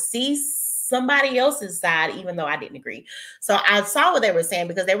how to see somebody else's side, even though I didn't agree. So I saw what they were saying,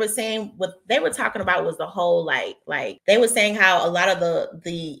 because they were saying what they were talking about was the whole like they were saying how a lot of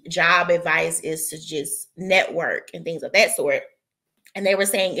the job advice is to just network and things of that sort. And they were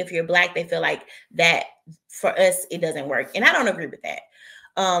saying if you're Black, they feel like that for us, it doesn't work. And I don't agree with that.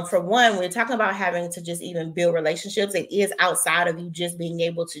 For one, we're talking about having to just even build relationships. It is outside of you just being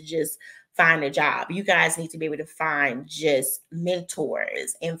able to just find a job. You guys need to be able to find just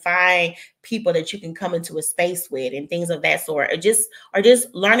mentors and find people that you can come into a space with and things of that sort, or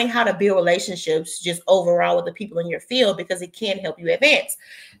just learning how to build relationships just overall with the people in your field, because it can help you advance.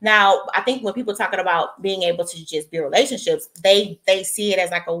 Now, I think when people are talking about being able to just build relationships, they see it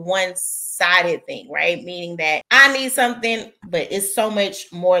as like a one-sided thing, right? Meaning that I need something, but it's so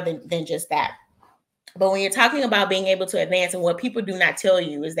much more than just that. But when you're talking about being able to advance, and what people do not tell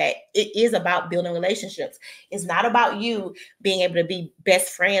you is that it is about building relationships. It's not about you being able to be best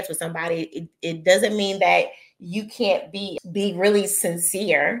friends with somebody. It doesn't mean that you can't be really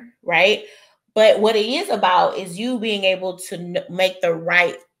sincere, right? But what it is about is you being able to make the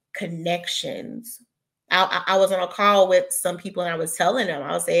right connections. I was on a call with some people, and I was telling them,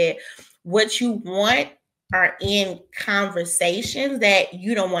 I said, what you want are in conversations that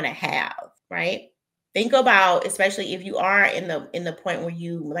you don't want to have, right? Think about, especially if you are in the point where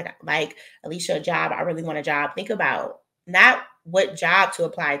you like Alicia, a job, I really want a job. Think about not what job to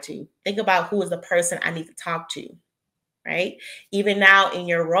apply to. Think about who is the person I need to talk to. right? Even now in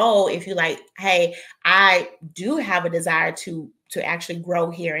your role, if you're like, hey, I do have a desire to actually grow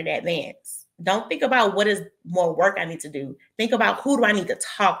here and advance. Don't think about what is more work I need to do. Think about who do I need to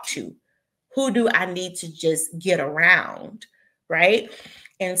talk to? Who do I need to just get around, right?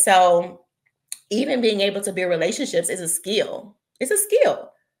 And so even being able to build relationships is a skill. It's a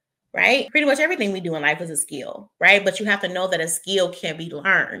skill, right? Pretty much everything we do in life is a skill, right? But you have to know that a skill can be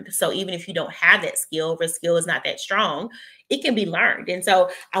learned. So even if you don't have that skill, if a skill is not that strong, it can be learned. And so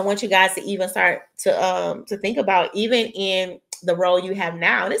I want you guys to even start to think about, even in the role you have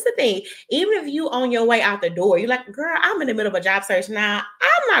now. And it's the thing, even if you on your way out the door, you're like, girl, I'm in the middle of a job search now.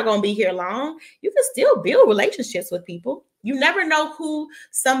 I'm not going to be here long. You can still build relationships with people. You never know who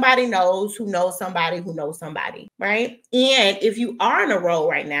somebody knows who knows somebody who knows somebody, right? And if you are in a role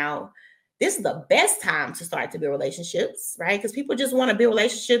right now, this is the best time to start to build relationships, right? Because people just want to build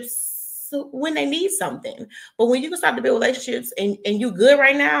relationships when they need something. But when you can start to build relationships and you good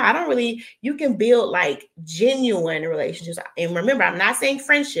right now, you can build like genuine relationships. And remember, I'm not saying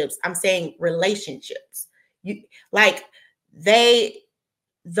friendships, I'm saying relationships.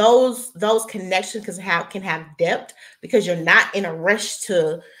 Those connections can have depth, because you're not in a rush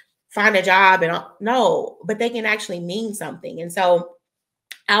to find a job but they can actually mean something. And so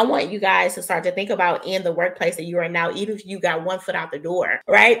I want you guys to start to think about, in the workplace that you are now, even if you got one foot out the door,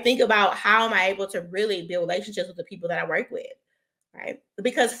 right? Think about, how am I able to really build relationships with the people that I work with, right?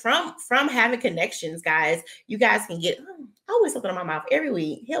 Because from having connections, guys, you guys can get, always something in my mouth every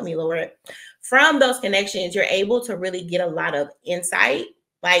week. Help me, Lord. From those connections, you're able to really get a lot of insight.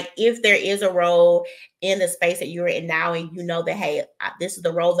 Like if there is a role in the space that you're in now, and you know that, hey, this is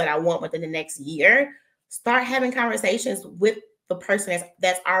the role that I want within the next year, start having conversations with the person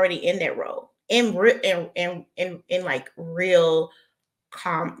that's already in that role, in like real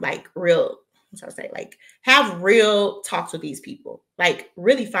calm, like real, I'm trying to say, like have real talks with these people, like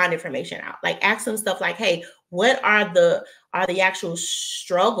really find information out, like ask them stuff like, hey, what are the actual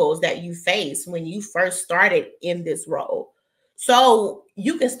struggles that you faced when you first started in this role? So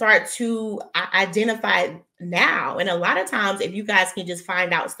you can start to identify now. And a lot of times, if you guys can just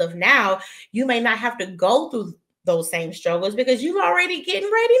find out stuff now, you may not have to go through those same struggles, because you're already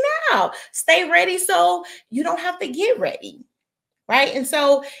getting ready now. Stay ready so you don't have to get ready, right? And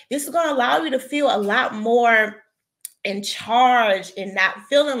so this is going to allow you to feel a lot more in charge, and not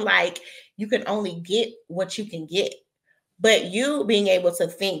feeling like you can only get what you can get, but you being able to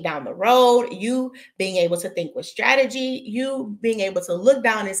think down the road, you being able to think with strategy, you being able to look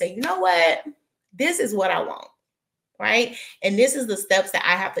down and say, you know what, this is what I want, right? And this is the steps that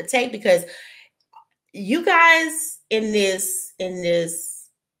I have to take, because you guys in this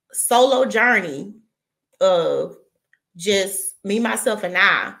solo journey of just me, myself, and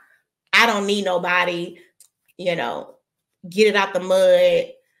I don't need nobody, get it out the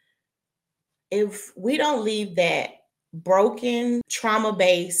mud. If we don't leave that broken,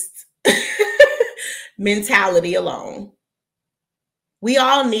 trauma-based mentality alone, we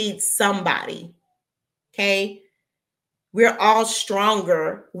all need somebody, okay? We're all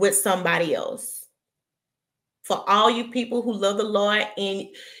stronger with somebody else. For all you people who love the Lord and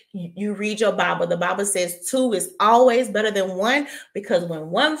you read your Bible, the Bible says 2 is always better than 1, because when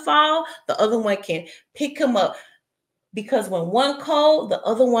one fall, the other one can pick him up. Because when one cold, the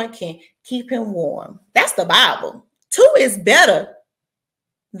other one can keep him warm. That's the Bible. 2 is better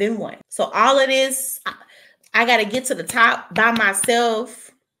than 1. So all it is, I got to get to the top by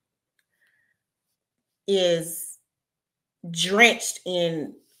myself, is drenched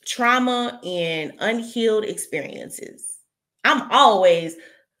in trauma and unhealed experiences. I'm always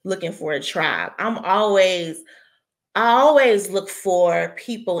looking for a tribe. I always look for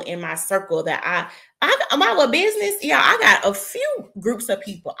people in my circle that I'm out of business. Yeah, I got a few groups of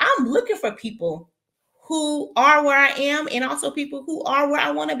people. I'm looking for people who are where I am, and also people who are where I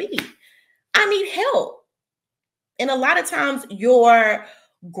want to be. I need help. And a lot of times your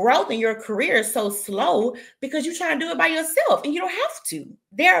growth in your career is so slow because you're trying to do it by yourself, and you don't have to.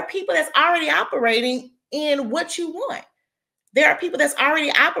 There are people that's already operating in what you want. There are people that's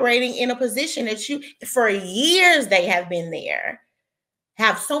already operating in a position that for years, they have been there,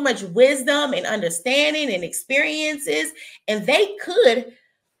 have so much wisdom and understanding and experiences. And they could,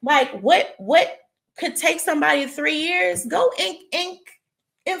 like, what could take somebody 3 years, go and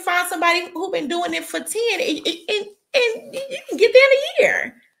find somebody who's been doing it for 10 and you can get there in a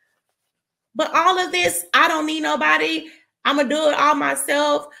year. But all of this, I don't need nobody. I'm going to do it all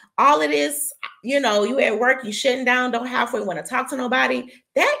myself. All of this, you at work, you shutting down, don't halfway want to talk to nobody.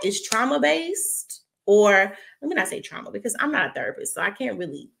 That is trauma-based. Or let me not say trauma, because I'm not a therapist, so I can't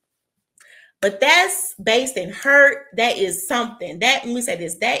really But that's based in hurt. That is something. Let me say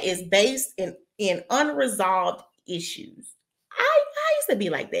this. That is based in unresolved issues. I used to be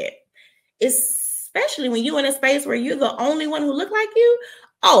like that. Especially when you're in a space where you're the only one who look like you.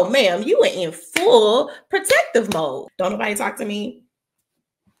 Oh, ma'am, you were in full protective mode. Don't nobody talk to me.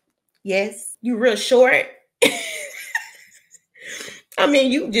 Yes, you real short. I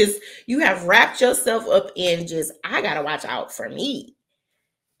mean, you have wrapped yourself up in just, I gotta watch out for me.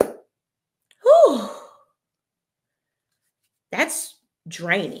 Whew. That's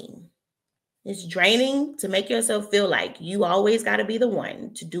draining. It's draining to make yourself feel like you always got to be the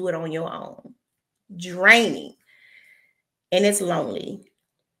one to do it on your own. Draining. And it's lonely.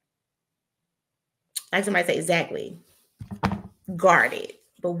 Like somebody say, exactly. Guarded.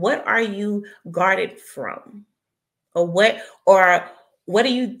 But what are you guarded from? Or what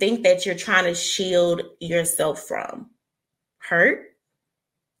do you think that you're trying to shield yourself from? Hurt?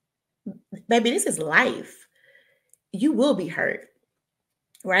 Baby, this is life. You will be hurt.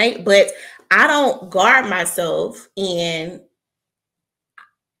 Right? But I don't guard myself in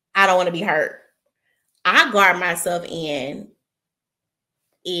I don't want to be hurt. I guard myself in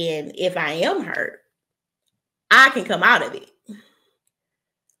if I am hurt, I can come out of it.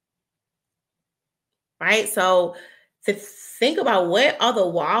 Right? So to think about what are the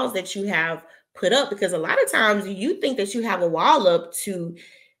walls that you have put up, because a lot of times you think that you have a wall up to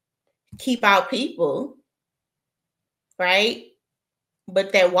keep out people, right?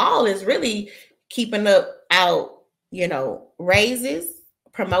 But that wall is really keeping out, raises,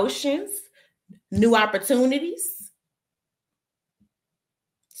 promotions, new opportunities.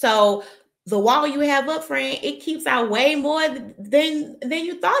 So the wall you have up, friend, it keeps out way more than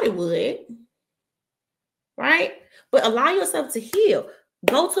you thought it would. Right? But allow yourself to heal.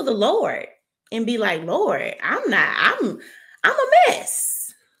 Go to the Lord and be like, Lord, I'm a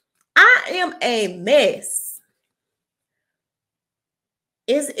mess. I am a mess.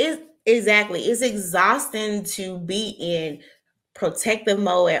 It's exhausting to be in protective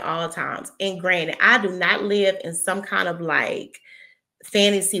mode at all times. And granted, I do not live in some kind of like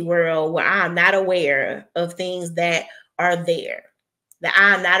fantasy world where I'm not aware of things that are there. That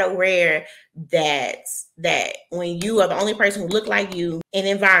I'm not aware that when you are the only person who look like you in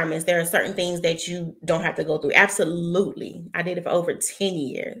environments, there are certain things that you don't have to go through. Absolutely. I did it for over 10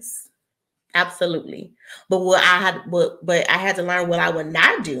 years. Absolutely. But I had to learn what I would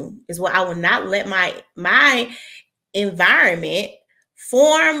not do is what I would not let my environment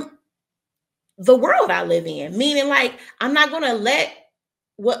form the world I live in. Meaning, like, I'm not going to let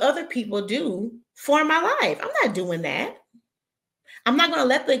what other people do form my life. I'm not doing that. I'm not going to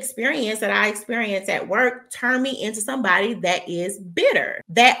let the experience that I experience at work turn me into somebody that is bitter,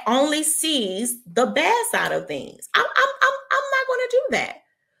 that only sees the bad side of things. I'm not going to do that.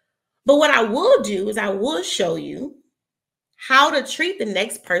 But what I will do is I will show you how to treat the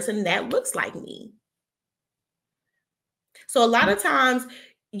next person that looks like me. So a lot of times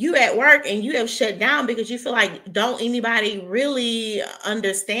you at work and you have shut down because you feel like, don't anybody really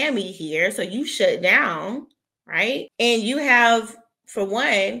understand me here? So you shut down, right? And you have, for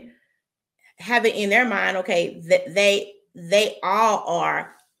one, have it in their mind, okay, that they all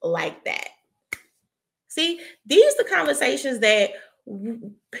are like that. See, these are the conversations that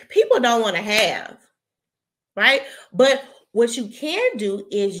people don't want to have, right? But what you can do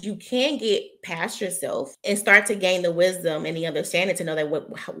is you can get past yourself and start to gain the wisdom and the understanding to know that,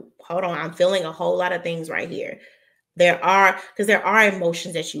 hold on, I'm feeling a whole lot of things right here. There are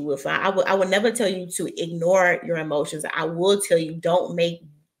emotions that you will find. I would never tell you to ignore your emotions. I will tell you, don't make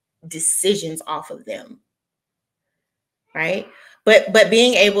decisions off of them. Right? But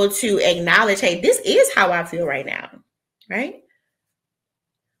being able to acknowledge, hey, this is how I feel right now. Right?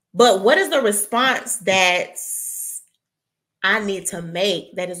 But what is the response that I need to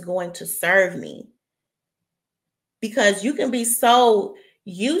make that is going to serve me? Because you can be so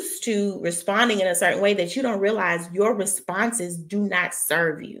used to responding in a certain way that you don't realize your responses do not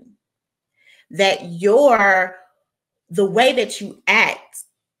serve you. That the way that you act,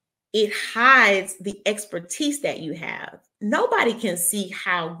 it hides the expertise that you have. Nobody can see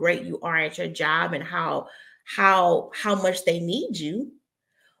how great you are at your job and how much they need you,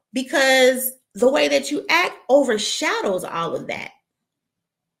 because the way that you act overshadows all of that.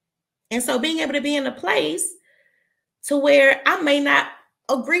 And so being able to be in a place to where I may not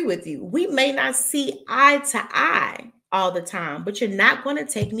agree with you, we may not see eye to eye all the time, but you're not going to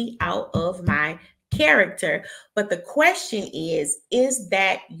take me out of my character. But the question is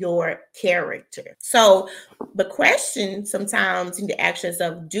that your character? So the question sometimes you need to ask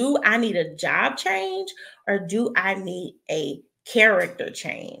yourself, do I need a job change or do I need a character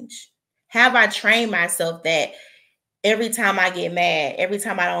change? Have I trained myself that every time I get mad, every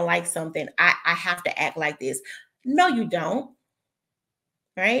time I don't like something, I have to act like this? No, you don't.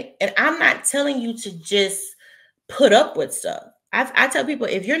 Right? And I'm not telling you to just put up with stuff. I tell people,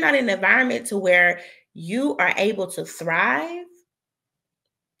 if you're not in an environment to where you are able to thrive,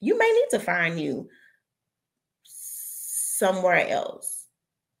 you may need to find you somewhere else.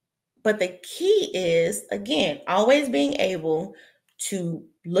 But the key is, again, always being able to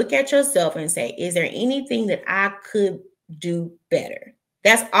look at yourself and say, is there anything that I could do better?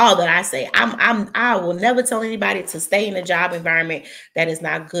 That's all that I say. I will never tell anybody to stay in a job environment that is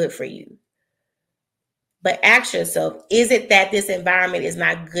not good for you. But ask yourself, is it that this environment is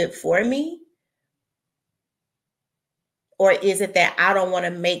not good for me? Or is it that I don't want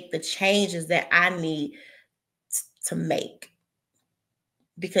to make the changes that I need to make?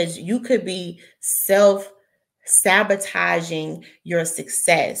 Because you could be self-sabotaging your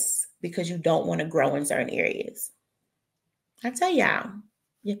success because you don't want to grow in certain areas. I tell y'all,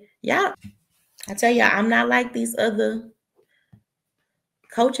 yeah. I tell y'all, I'm not like these other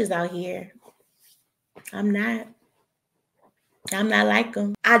coaches out here. I'm not like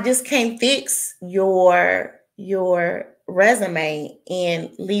them. I just can't fix your resume and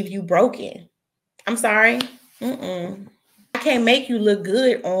leave you broken. I'm sorry. I can't make you look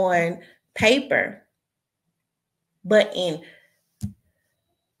good on paper, but in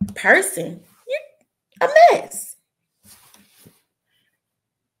person, you're a mess.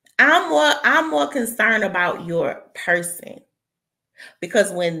 I'm more concerned about your person,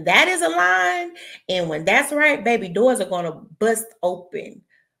 because when that is aligned and when that's right, baby, doors are going to bust open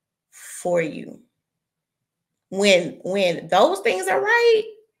for you. When those things are right,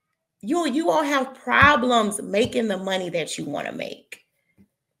 you won't have problems making the money that you want to make.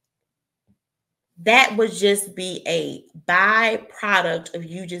 That would just be a byproduct of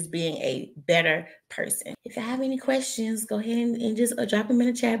you just being a better person. If you have any questions, go ahead and just drop them in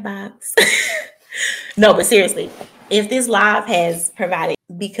the chat box. No, but seriously, if this live has provided,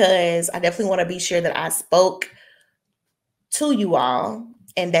 because I definitely want to be sure that I spoke to you all,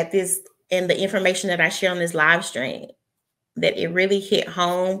 and that this and the information that I share on this live stream, that it really hit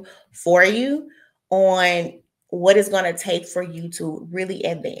home for you on what it's going to take for you to really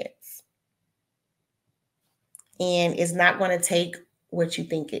advance. And it's not going to take what you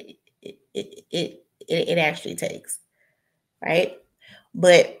think it actually takes, right?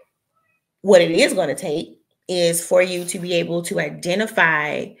 But what it is going to take is for you to be able to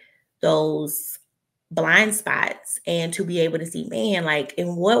identify those blind spots and to be able to see, man, like,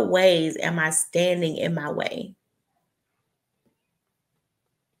 in what ways am I standing in my way?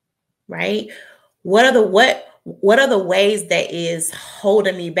 Right? What are the ways that is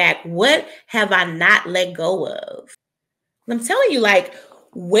holding me back? What have I not let go of? I'm telling you, like,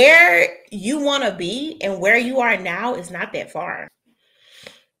 where you want to be and where you are now is not that far.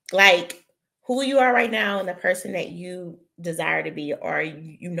 Like, who you are right now and the person that you desire to be, or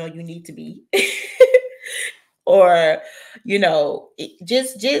you need to be, or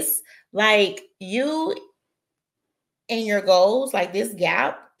just like you and your goals, like, this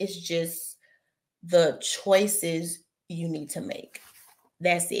gap is just the choices you need to make.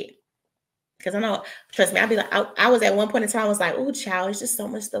 That's it. Because I know, trust me, I'd be like, I was at one point in time, I was like, oh, child, it's just so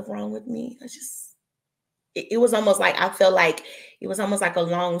much stuff wrong with me. It was almost like, I felt like it was almost like a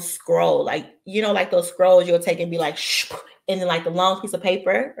long scroll, like, like those scrolls you'll take and be like, shh, and then like the long piece of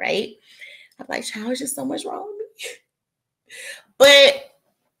paper, right? I'm like, child, it's just so much wrong with me. But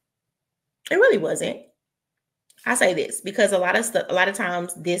it really wasn't. I say this because a lot of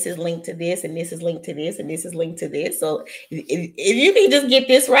times this is linked to this, and this is linked to this, and this is linked to this. So if you can just get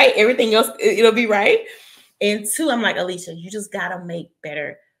this right, everything else, it'll be right. And two, I'm like, Alicia, you just got to make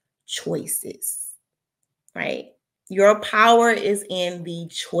better choices, right? Your power is in the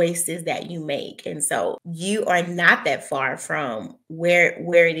choices that you make. And so you are not that far from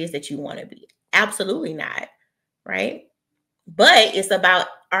where it is that you want to be. Absolutely not, right? But it's about,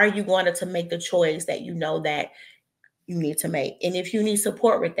 are you going to make the choice that you know that you need to make? And if you need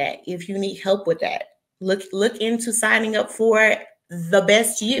support with that, if you need help with that, look into signing up for the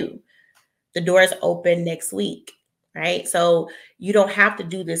best you. The door is open next week, right? So you don't have to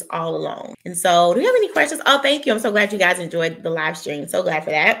do this all alone. And so, do you have any questions? Oh, thank you. I'm so glad you guys enjoyed the live stream. So glad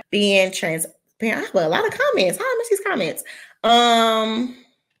for that. Being transparent. I have a lot of comments. How much these comments?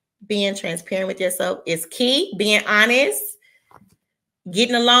 Being transparent with yourself is key. Being honest,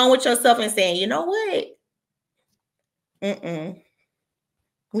 getting along with yourself and saying, you know what?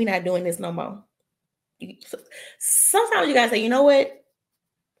 We're not doing this no more. Sometimes you guys say, you know what?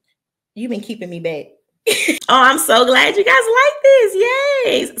 You've been keeping me back. Oh, I'm so glad you guys like this.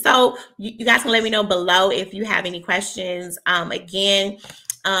 Yay. So you guys can let me know below if you have any questions. Again,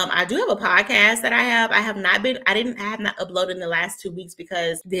 I do have a podcast that I have. I have not uploaded in the last 2 weeks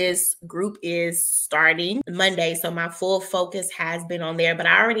because this group is starting Monday. So my full focus has been on there, but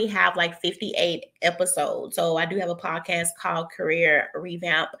I already have like 58 episodes. So I do have a podcast called Career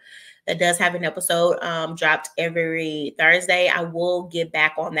Revamp that does have an episode dropped every Thursday. I will get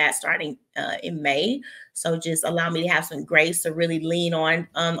back on that starting in May. So just allow me to have some grace to really lean on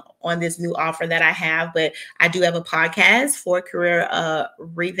this new offer that I have. But I do have a podcast for Career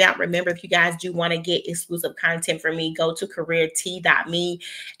Revamp. Remember, if you guys do want to get exclusive content from me, go to careert.me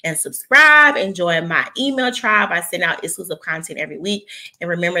and subscribe and join my email tribe. I send out exclusive content every week. And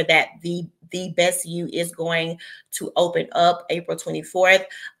remember that the Best You is going to open up April 24th.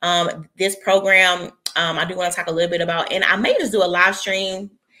 This program, I do want to talk a little bit about, and I may just do a live stream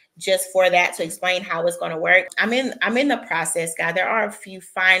just for that to explain how it's going to work. I'm in the process, guys. There are a few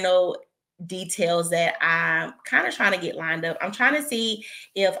final details that I'm kind of trying to get lined up. I'm trying to see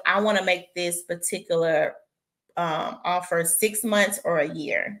if I want to make this particular offer 6 months or a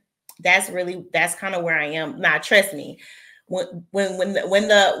year. That's kind of where I am. Now, trust me, when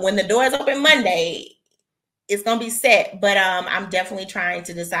the doors open Monday, it's going to be set, but I'm definitely trying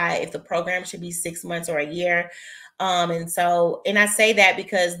to decide if the program should be 6 months or a year. And I say that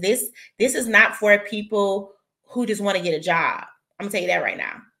because this is not for people who just want to get a job. I'm gonna tell you that right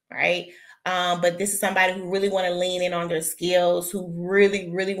now, right? But this is somebody who really want to lean in on their skills, who really,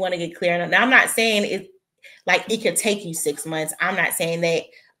 really want to get clear. Now, I'm not saying it could take you 6 months. I'm not saying that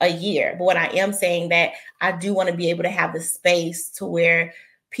a year, but what I am saying that I do want to be able to have the space to where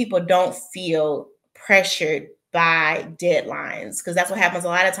people don't feel pressured by deadlines, because that's what happens a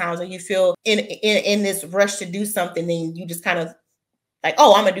lot of times when you feel in this rush to do something, then you just kind of like,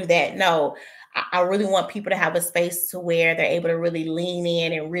 oh, I'm gonna do that. No, I really want people to have a space to where they're able to really lean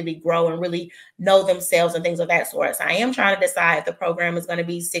in and really grow and really know themselves and things of that sort. So I am trying to decide if the program is going to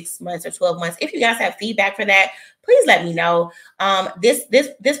be 6 months or 12 months. If you guys have feedback for that, please let me know. This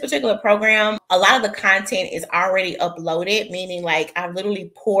particular program, a lot of the content is already uploaded, meaning like I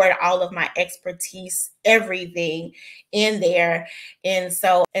literally poured all of my expertise, everything in there. And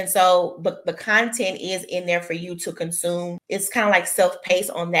so the content is in there for you to consume. It's kind of like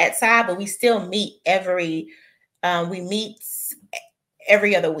self-paced on that side, but we still meet every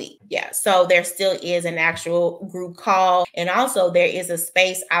other week. Yeah. So there still is an actual group call. And also there is a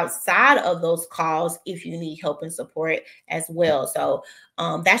space outside of those calls if you need help and support as well. So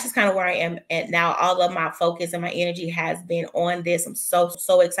that's just kind of where I am at now. All of my focus and my energy has been on this. I'm so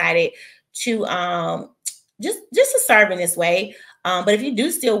excited to just to serve in this way. But if you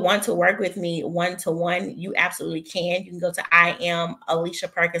do still want to work with me one-to-one, you absolutely can. You can go to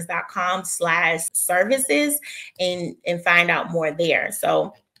IamAliciaPerkins.com/services and find out more there.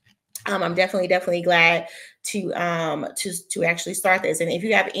 So I'm definitely glad to actually start this. And if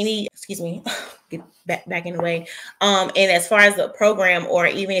you have any, get back in the way. And as far as the program, or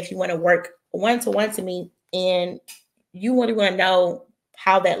even if you want to work one-to-one to me and you want to know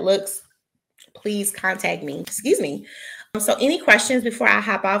how that looks, please contact me. So any questions before I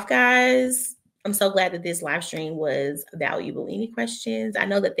hop off, guys? I'm so glad that this live stream was valuable. Any questions? I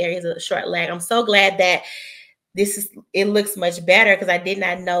know that there is a short lag. I'm so glad that it looks much better, because I did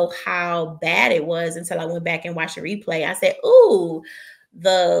not know how bad it was until I went back and watched the replay. I said, ooh,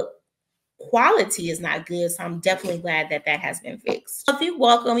 the quality is not good. So I'm definitely glad that has been fixed. If you're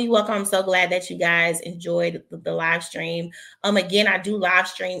welcome. I'm so glad that you guys enjoyed the live stream. Again, I do live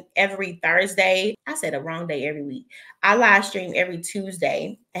stream every Thursday. I said the wrong day every week. I live stream every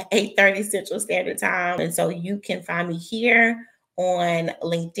Tuesday at 8:30 Central Standard Time. And so you can find me here on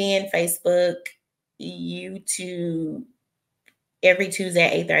LinkedIn, Facebook, YouTube, every Tuesday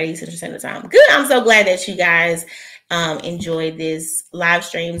at 8:30 Central Standard Time. Good. I'm so glad that you guys enjoyed this live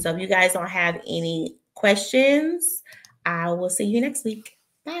stream. So if you guys don't have any questions, I will see you next week.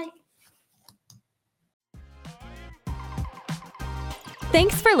 Bye.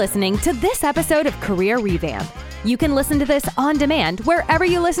 Thanks for listening to this episode of Career Revamp. You can listen to this on demand wherever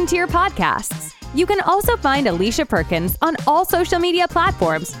you listen to your podcasts. You can also find Alicia Perkins on all social media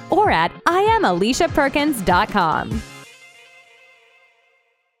platforms or at IamAliciaPerkins.com.